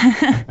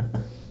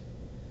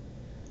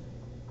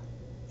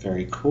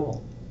 Very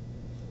cool.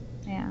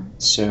 Yeah.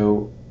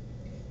 So,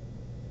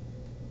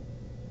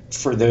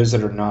 for those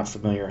that are not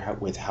familiar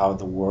with how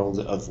the world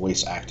of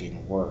voice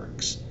acting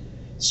works,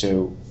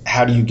 so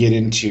how do you get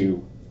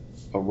into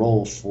a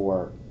role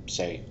for,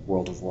 say,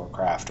 World of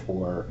Warcraft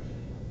or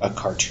a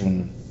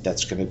cartoon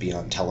that's going to be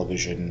on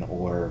television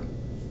or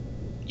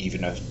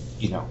even a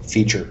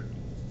feature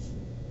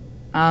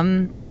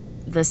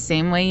The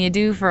same way you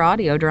do for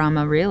audio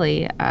drama,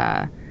 really.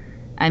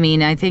 I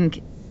mean, I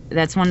think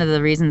that's one of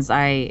the reasons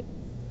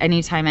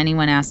anytime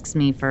anyone asks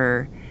me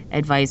for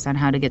advice on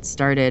how to get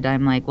started,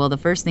 I'm like, well, the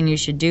first thing you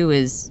should do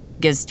is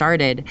get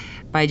started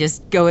by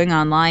just going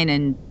online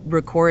and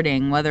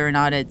recording, whether or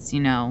not it's,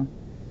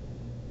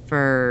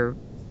 for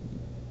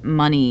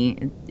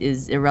money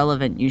is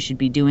irrelevant. You should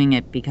be doing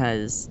it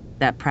because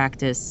that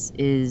practice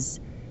is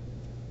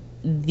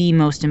the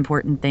most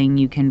important thing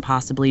you can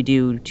possibly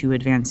do to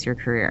advance your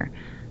career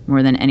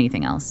more than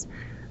anything else.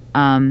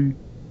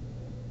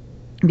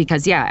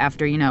 Because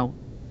after,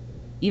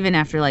 even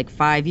after like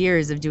 5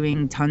 years of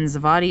doing tons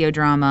of audio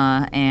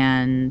drama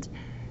and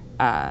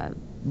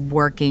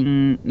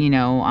working,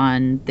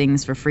 on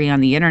things for free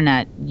on the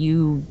internet,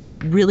 you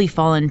really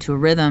fall into a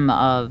rhythm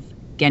of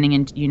getting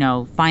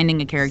into,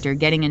 finding a character,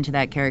 getting into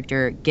that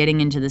character, getting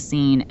into the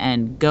scene,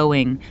 and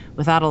going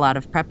without a lot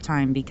of prep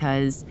time,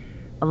 because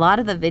a lot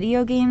of the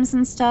video games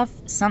and stuff,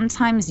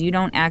 sometimes you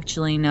don't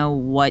actually know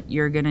what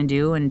you're going to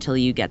do until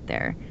you get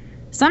there.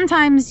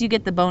 Sometimes you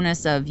get the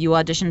bonus of you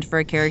auditioned for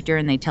a character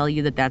and they tell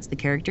you that that's the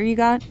character you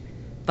got.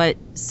 But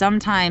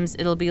sometimes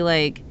it'll be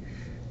like,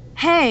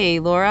 hey,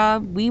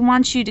 Laura, we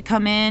want you to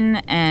come in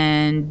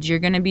and you're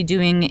going to be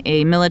doing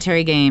a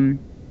military game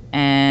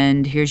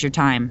and here's your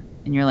time.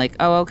 And you're like,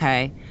 oh,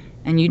 okay.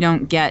 And you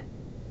don't get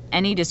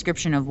any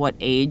description of what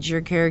age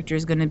your character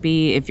is going to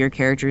be, if your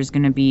character is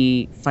going to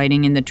be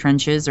fighting in the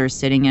trenches or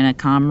sitting in a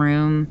comm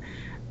room.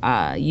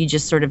 You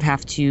just sort of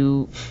have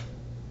to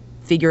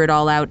figure it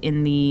all out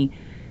in the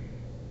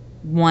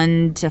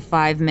 1 to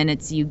 5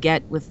 minutes you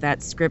get with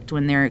that script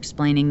when they're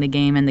explaining the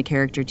game and the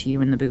character to you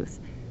in the booth.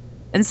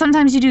 And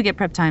sometimes you do get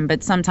prep time,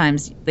 but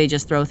sometimes they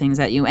just throw things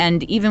at you.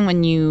 And even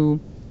when you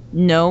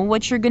know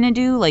what you're going to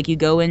do, like you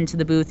go into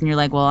the booth and you're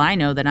like, well, I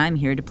know that I'm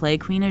here to play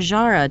Queen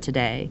Ajara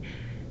today.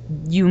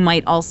 You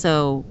might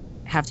also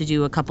have to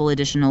do a couple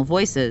additional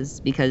voices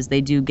because they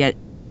do get,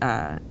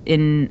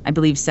 in, I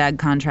believe, SAG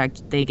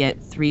contract, they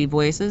get 3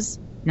 voices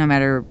no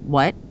matter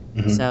what.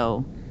 Mm-hmm.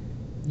 So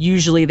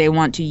usually they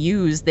want to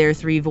use their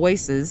 3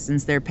 voices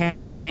since they're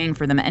paying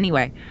for them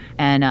anyway.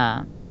 And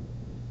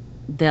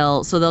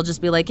they'll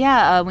just be like,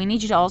 we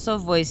need you to also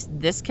voice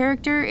this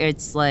character.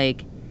 It's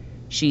like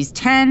she's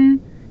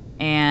 10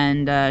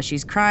 and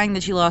she's crying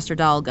that she lost her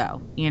doll, go,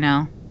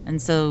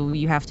 And so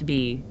you have to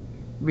be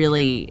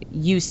really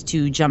used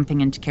to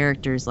jumping into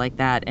characters like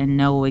that and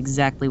know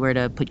exactly where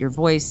to put your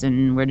voice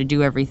and where to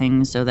do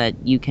everything so that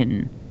you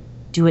can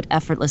do it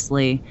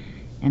effortlessly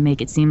and make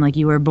it seem like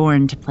you were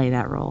born to play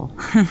that role.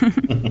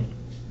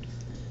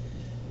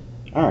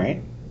 All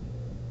right.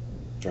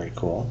 Very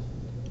cool.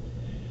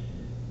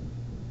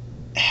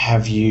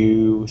 Have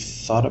you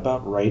thought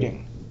about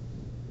writing?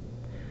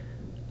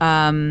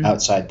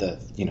 Outside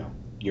the,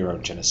 your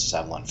own Genesis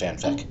Avalon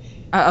fanfic.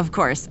 Of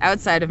course,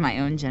 outside of my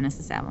own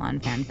Genesis Avalon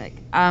fanfic.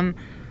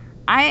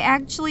 I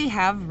actually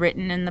have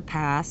written in the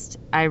past.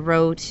 I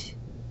wrote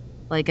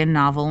like a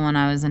novel when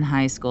I was in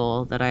high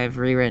school that I've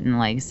rewritten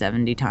like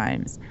 70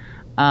 times.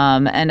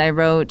 And I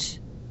wrote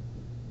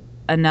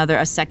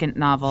a second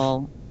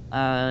novel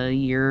a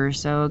year or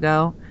so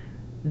ago.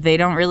 They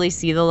don't really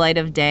see the light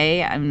of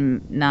day.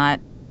 I'm not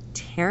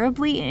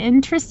terribly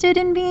interested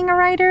in being a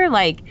writer.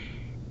 Like,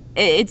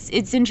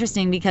 it's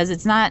interesting because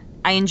it's not.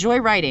 I enjoy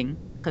writing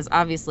because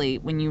obviously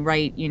when you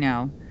write,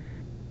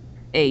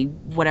 a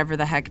whatever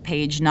the heck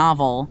page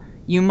novel,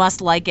 you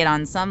must like it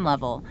on some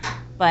level.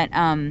 But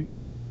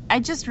I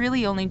just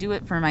really only do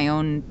it for my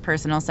own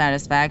personal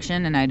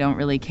satisfaction, and I don't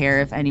really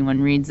care if anyone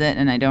reads it,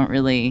 and I don't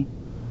really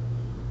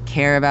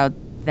care about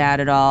that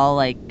at all.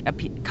 Like a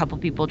couple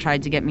people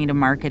tried to get me to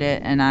market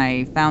it, and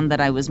I found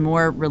that I was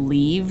more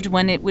relieved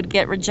when it would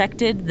get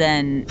rejected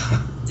than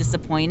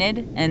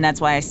disappointed, and that's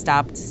why I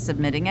stopped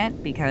submitting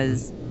it,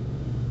 because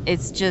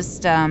it's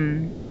just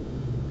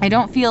I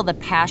don't feel the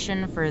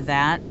passion for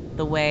that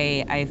the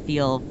way I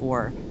feel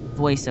for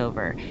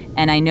voiceover.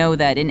 And I know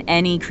that in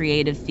any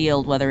creative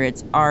field, whether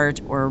it's art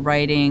or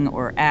writing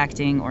or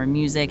acting or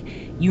music,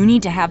 you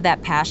need to have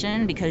that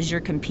passion because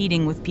you're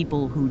competing with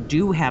people who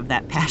do have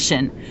that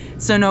passion.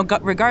 So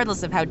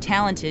regardless of how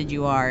talented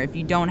you are, if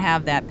you don't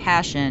have that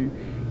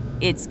passion,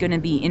 it's going to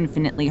be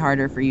infinitely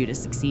harder for you to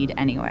succeed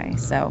anyway.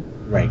 So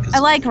right, I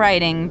like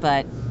writing,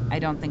 but I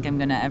don't think I'm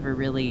going to ever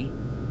really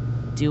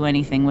do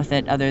anything with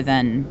it other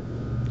than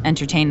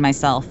entertain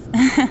myself.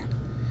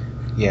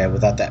 Yeah,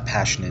 without that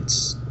passion,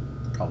 it's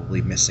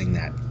probably missing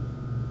that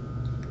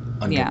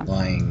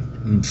underlying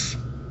oomph.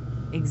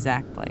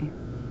 Exactly.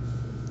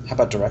 How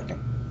about directing?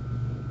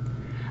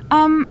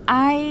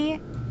 I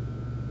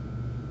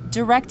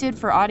directed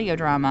for audio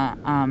drama,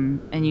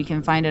 and you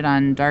can find it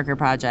on Darker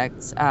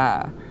Projects.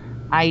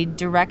 I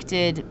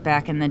directed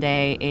back in the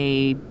day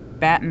a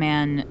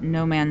Batman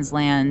No Man's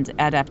Land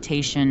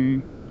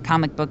adaptation,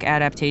 comic book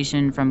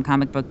adaptation from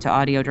comic book to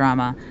audio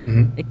drama.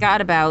 Mm-hmm. It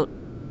got about,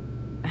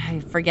 I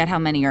forget how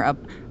many are up.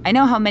 I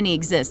know how many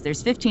exist.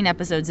 There's 15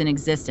 episodes in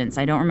existence.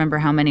 I don't remember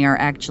how many are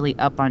actually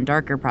up on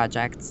Darker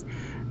Projects.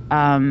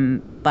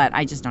 But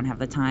I just don't have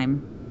the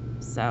time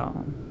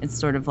So it's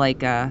sort of like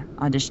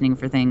auditioning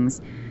for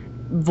things.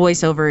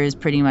 Voiceover is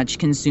pretty much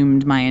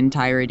consumed my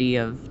entirety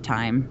of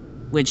time,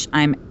 which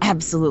I'm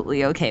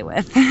absolutely okay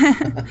with.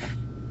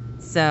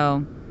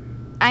 So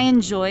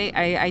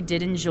I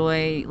did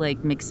enjoy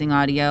like mixing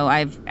audio.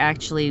 I've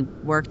actually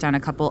worked on a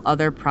couple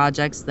other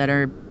projects that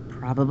are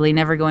probably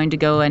never going to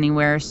go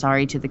anywhere.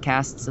 Sorry to the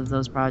casts of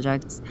those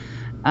projects.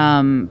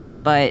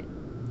 But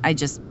I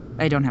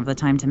don't have the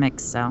time to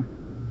mix, so.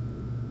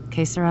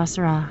 Que sera,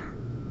 sera.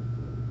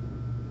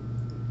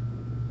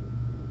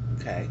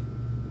 Okay.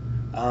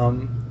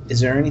 Is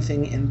there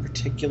anything in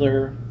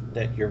particular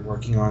that you're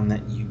working on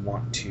that you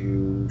want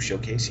to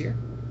showcase here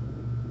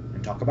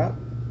and talk about?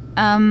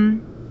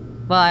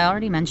 Well, I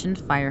already mentioned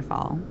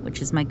Firefall,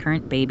 which is my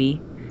current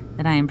baby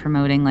that I am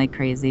promoting like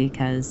crazy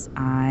because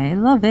I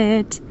love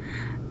it.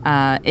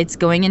 It's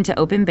going into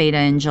open beta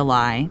in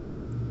July.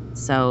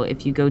 So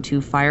if you go to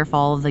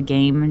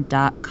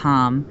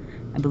firefallthegame.com,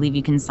 I believe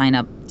you can sign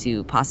up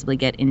to possibly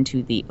get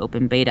into the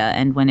open beta.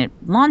 And when it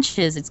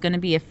launches, it's going to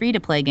be a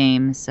free-to-play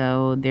game,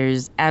 so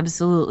there's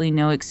absolutely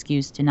no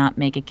excuse to not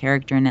make a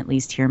character and at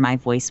least hear my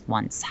voice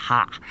once.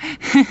 Ha!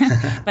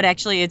 But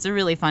actually, it's a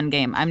really fun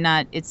game.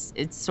 It's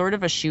sort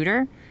of a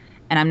shooter,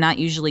 and I'm not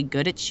usually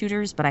good at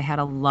shooters, but I had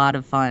a lot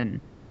of fun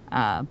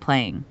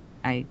playing.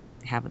 I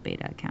have a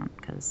beta account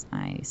because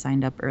I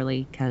signed up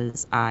early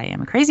because I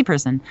am a crazy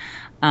person.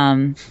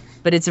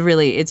 But it's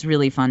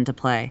really fun to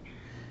play.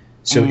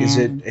 So is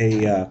it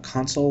a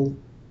console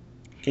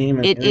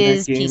game? It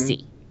is game?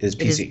 PC. It is PC.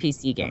 It is a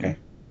PC game.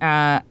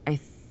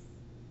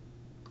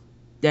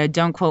 Okay.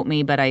 Don't quote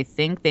me, but I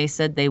think they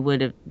said they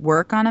would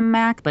work on a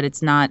Mac, but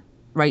it's not.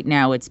 Right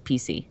now, it's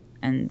PC,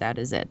 and that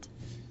is it.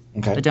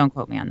 Okay. But don't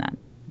quote me on that.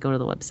 Go to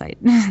the website.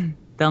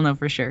 They'll know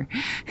for sure.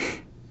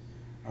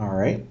 All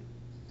right.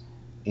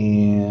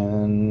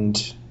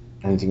 And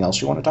anything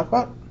else you want to talk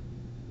about?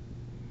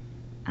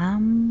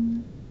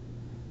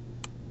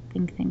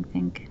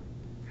 Think.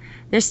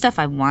 There's stuff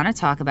I want to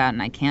talk about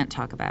and I can't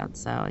talk about,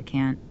 so I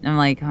can't. I'm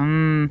like,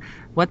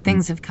 what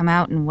things have come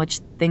out and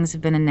which things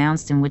have been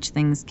announced and which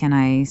things can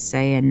I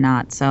say and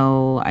not.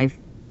 So I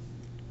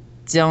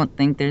don't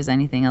think there's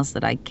anything else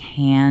that I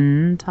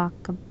can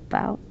talk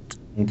about.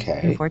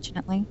 Okay.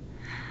 Unfortunately.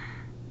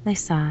 They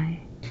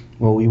sigh.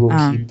 Well, we will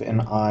keep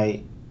an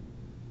eye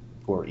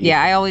for you.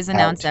 Yeah, I always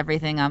announce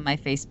everything on my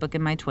Facebook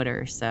and my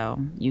Twitter, so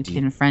you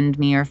can friend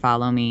me or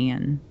follow me.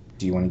 And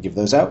do you want to give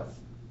those out?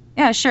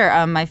 Yeah, sure.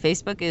 My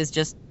Facebook is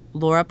just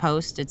Laura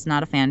Post. It's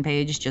not a fan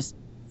page. Just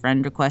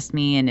friend request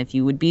me. And if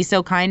you would be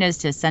so kind as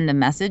to send a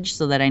message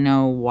so that I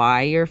know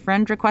why you're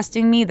friend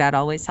requesting me, that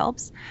always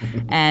helps.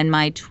 And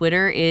my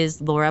Twitter is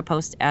Laura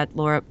Post at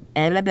Laura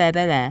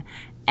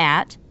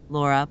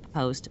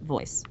Post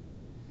Voice.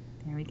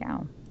 There we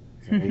go.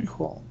 Very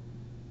cool.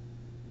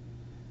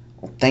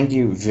 Well, thank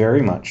you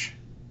very much,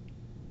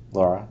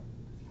 Laura.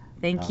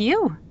 Thank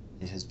you.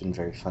 It has been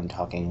very fun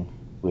talking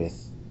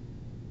with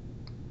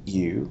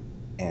you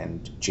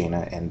and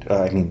Jaina and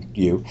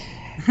you.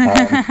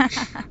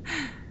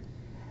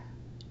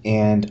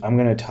 And I'm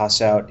going to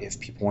toss out, if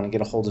people want to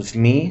get a hold of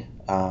me,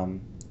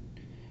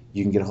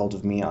 you can get a hold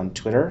of me on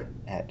Twitter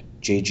at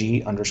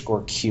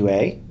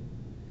JG_QA.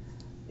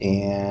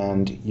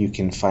 And you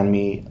can find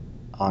me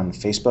on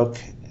Facebook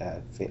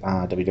at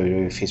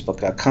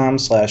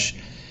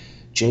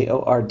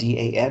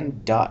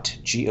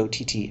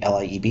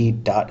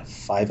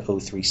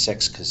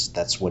www.facebook.com/JORDAN.GOTTLIEB.5036, because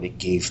that's what it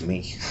gave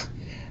me.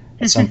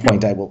 At some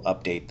point, I will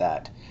update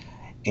that.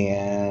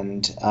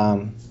 And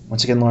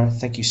once again, Laura,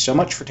 thank you so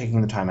much for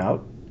taking the time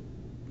out.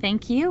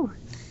 Thank you.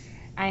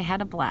 I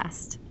had a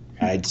blast.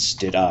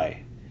 Did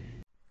I.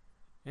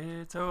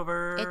 It's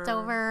over. It's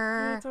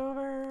over. It's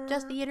over.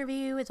 Just the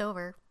interview is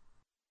over.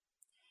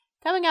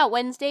 Coming out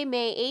Wednesday,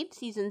 May 8th,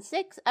 Season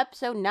 6,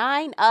 Episode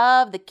 9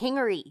 of The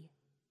Kingery.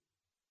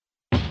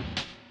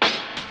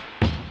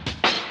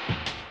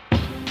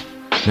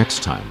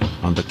 Next time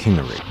on The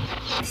Kingery.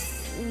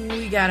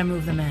 We gotta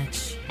move the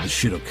match. The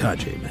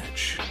Shidokaje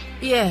match.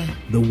 Yeah.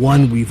 The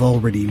one we've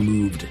already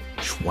moved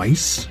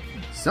twice?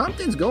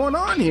 Something's going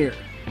on here.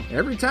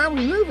 Every time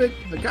we move it,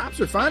 the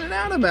cops are finding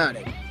out about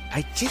it.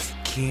 I just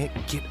can't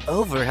get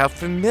over how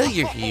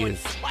familiar he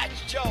is.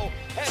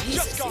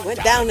 Jesus, he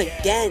went down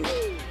again.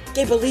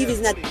 Can't believe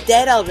he's not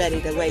dead already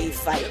the way he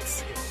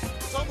fights.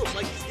 It's almost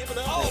like he's giving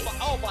up.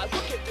 Oh my,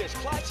 look at this.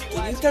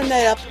 Can you turn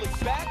that up?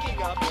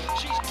 Backing up.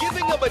 She's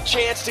giving him a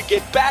chance to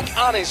get back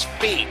on his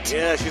feet.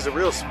 Yeah, she's a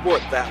real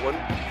sport, that one.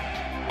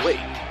 Wait,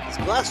 is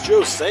Glass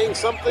Joe saying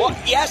something? Well,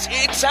 yes,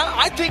 it sounds.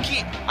 I think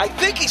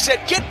he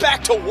said get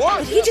back to work.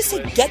 Did he just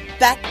say get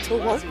back to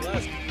work?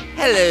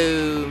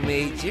 Hello,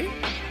 Major.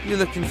 You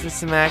looking for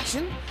some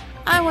action?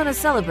 I want to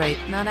celebrate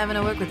not having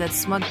to work with that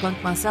smug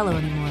punk Marcello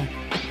anymore.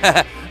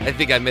 I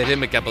think I met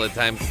him a couple of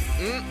times.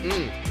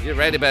 You're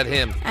right about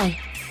him. Hey,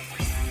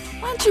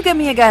 why don't you get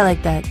me a guy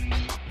like that?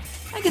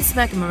 I could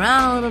smack him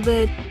around a little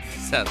bit.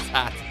 Sounds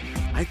hot.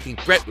 I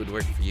think Brett would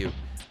work for you.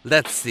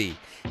 Let's see.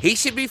 He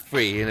should be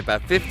free in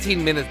about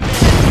 15 minutes.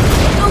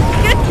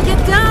 Oh,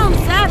 get down,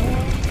 Seth!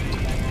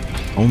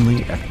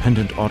 only at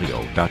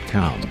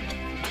pendantaudio.com.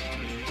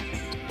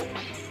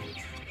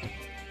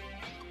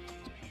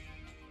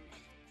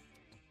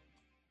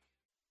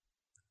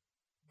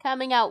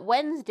 Coming out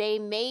Wednesday,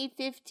 May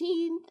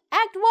 15th,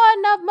 Act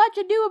 1 of Much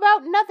Ado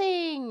About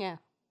Nothing.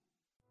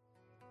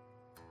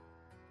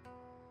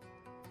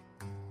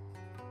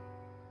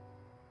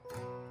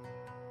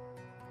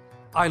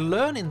 I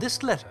learn in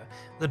this letter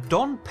that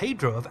Don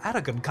Pedro of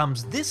Aragon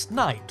comes this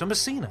night to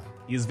Messina.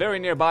 He is very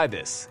nearby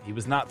this. He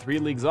was not 3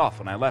 leagues off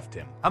when I left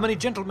him. How many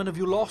gentlemen have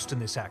you lost in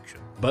this action?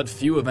 But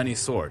few of any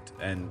sort,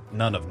 and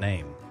none of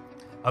name.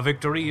 A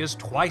victory is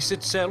twice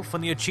itself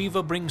when the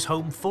achiever brings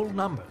home full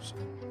numbers.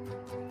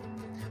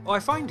 I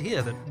find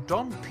here that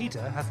Don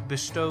Peter hath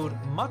bestowed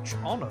much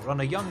honour on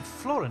a young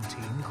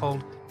Florentine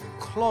called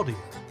Claudio.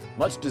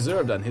 Much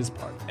deserved on his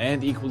part,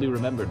 and equally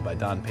remembered by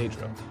Don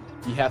Pedro.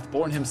 He hath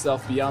borne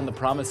himself beyond the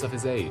promise of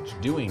his age,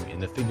 doing in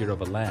the figure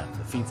of a lamb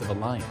the feats of a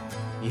lion.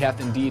 He hath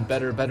indeed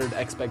bettered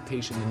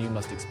expectation than you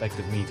must expect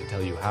of me to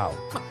tell you how.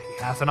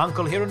 He hath an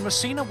uncle here in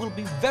Messina, will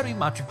be very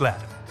much glad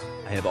of it.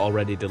 I have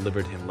already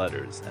delivered him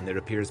letters, and there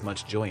appears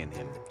much joy in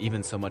him,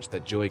 even so much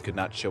that joy could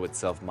not show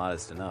itself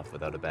modest enough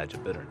without a badge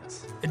of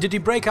bitterness. Did he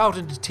break out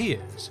into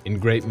tears? In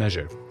great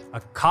measure. A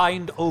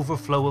kind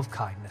overflow of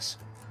kindness.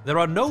 There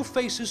are no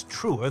faces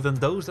truer than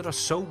those that are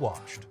so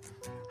washed.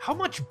 How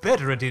much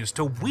better it is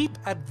to weep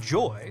at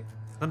joy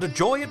than to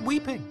joy at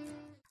weeping.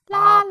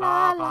 La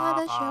la la,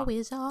 the show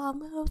is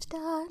almost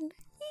done.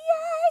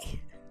 Yay!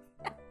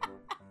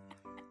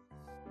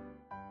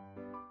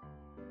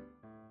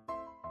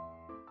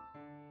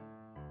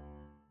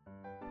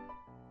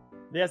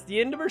 That's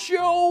the end of our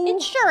show. It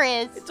sure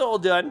is. It's all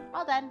done.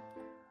 All done.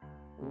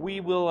 We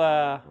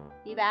will,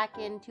 Be back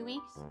in 2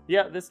 weeks?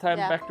 yeah, this time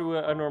Yeah. back to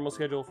a normal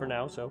schedule for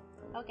now, so.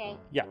 Okay.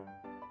 Yeah.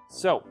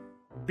 So,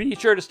 be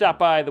sure to stop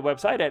by the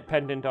website at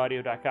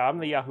pendantaudio.com,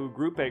 the Yahoo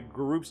group at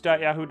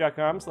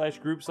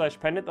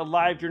groups.yahoo.com/group/pendant, the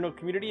live journal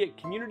community at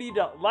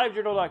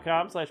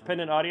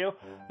community.livejournal.com/pendantaudio,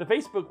 the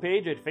Facebook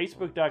page at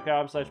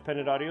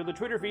facebook.com/pendantaudio, the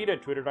Twitter feed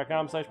at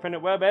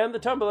twitter.com/pendantweb, and the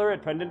Tumblr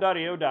at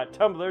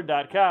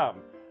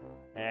pendantaudio.tumblr.com.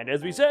 And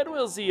as we said,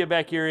 we'll see you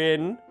back here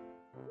in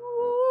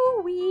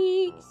 2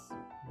 weeks.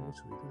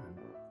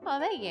 Oh,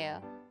 thank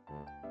you.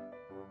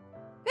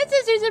 This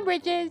is Susan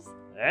Bridges.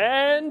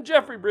 And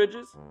Jeffrey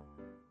Bridges.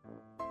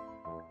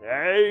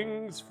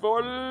 Thanks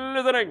for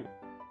listening.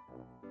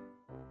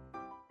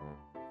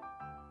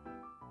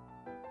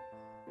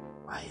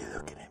 Why are you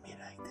looking at me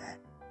like that?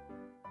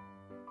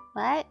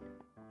 What?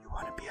 You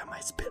want to be on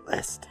my spit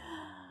list?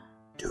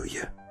 Do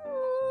you?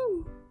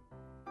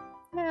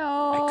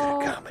 No. I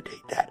could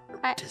accommodate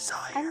that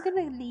desire. I'm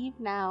gonna leave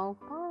now.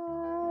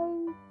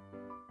 Bye.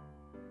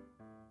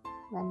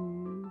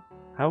 Run.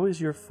 How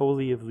is your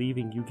Foley of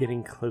leaving you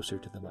getting closer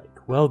to the mic?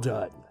 Well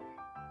done.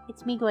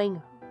 It's me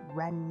going,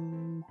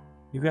 run.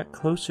 You got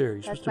closer.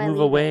 You're That's supposed to my move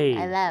leaving. away.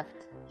 I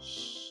left.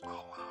 Shh, I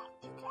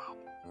left. You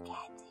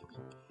can't see me.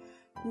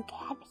 You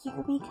can't hear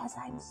me because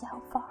I'm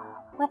so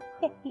far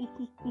away.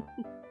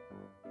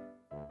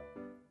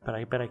 But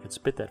I bet I could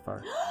spit that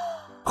far.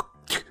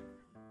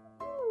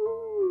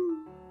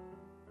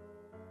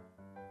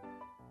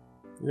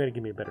 You gotta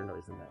give me a better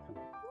noise than that.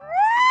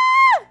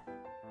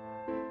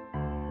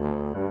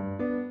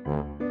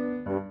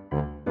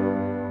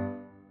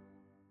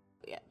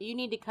 You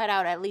need to cut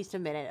out at least a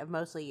minute of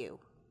mostly you.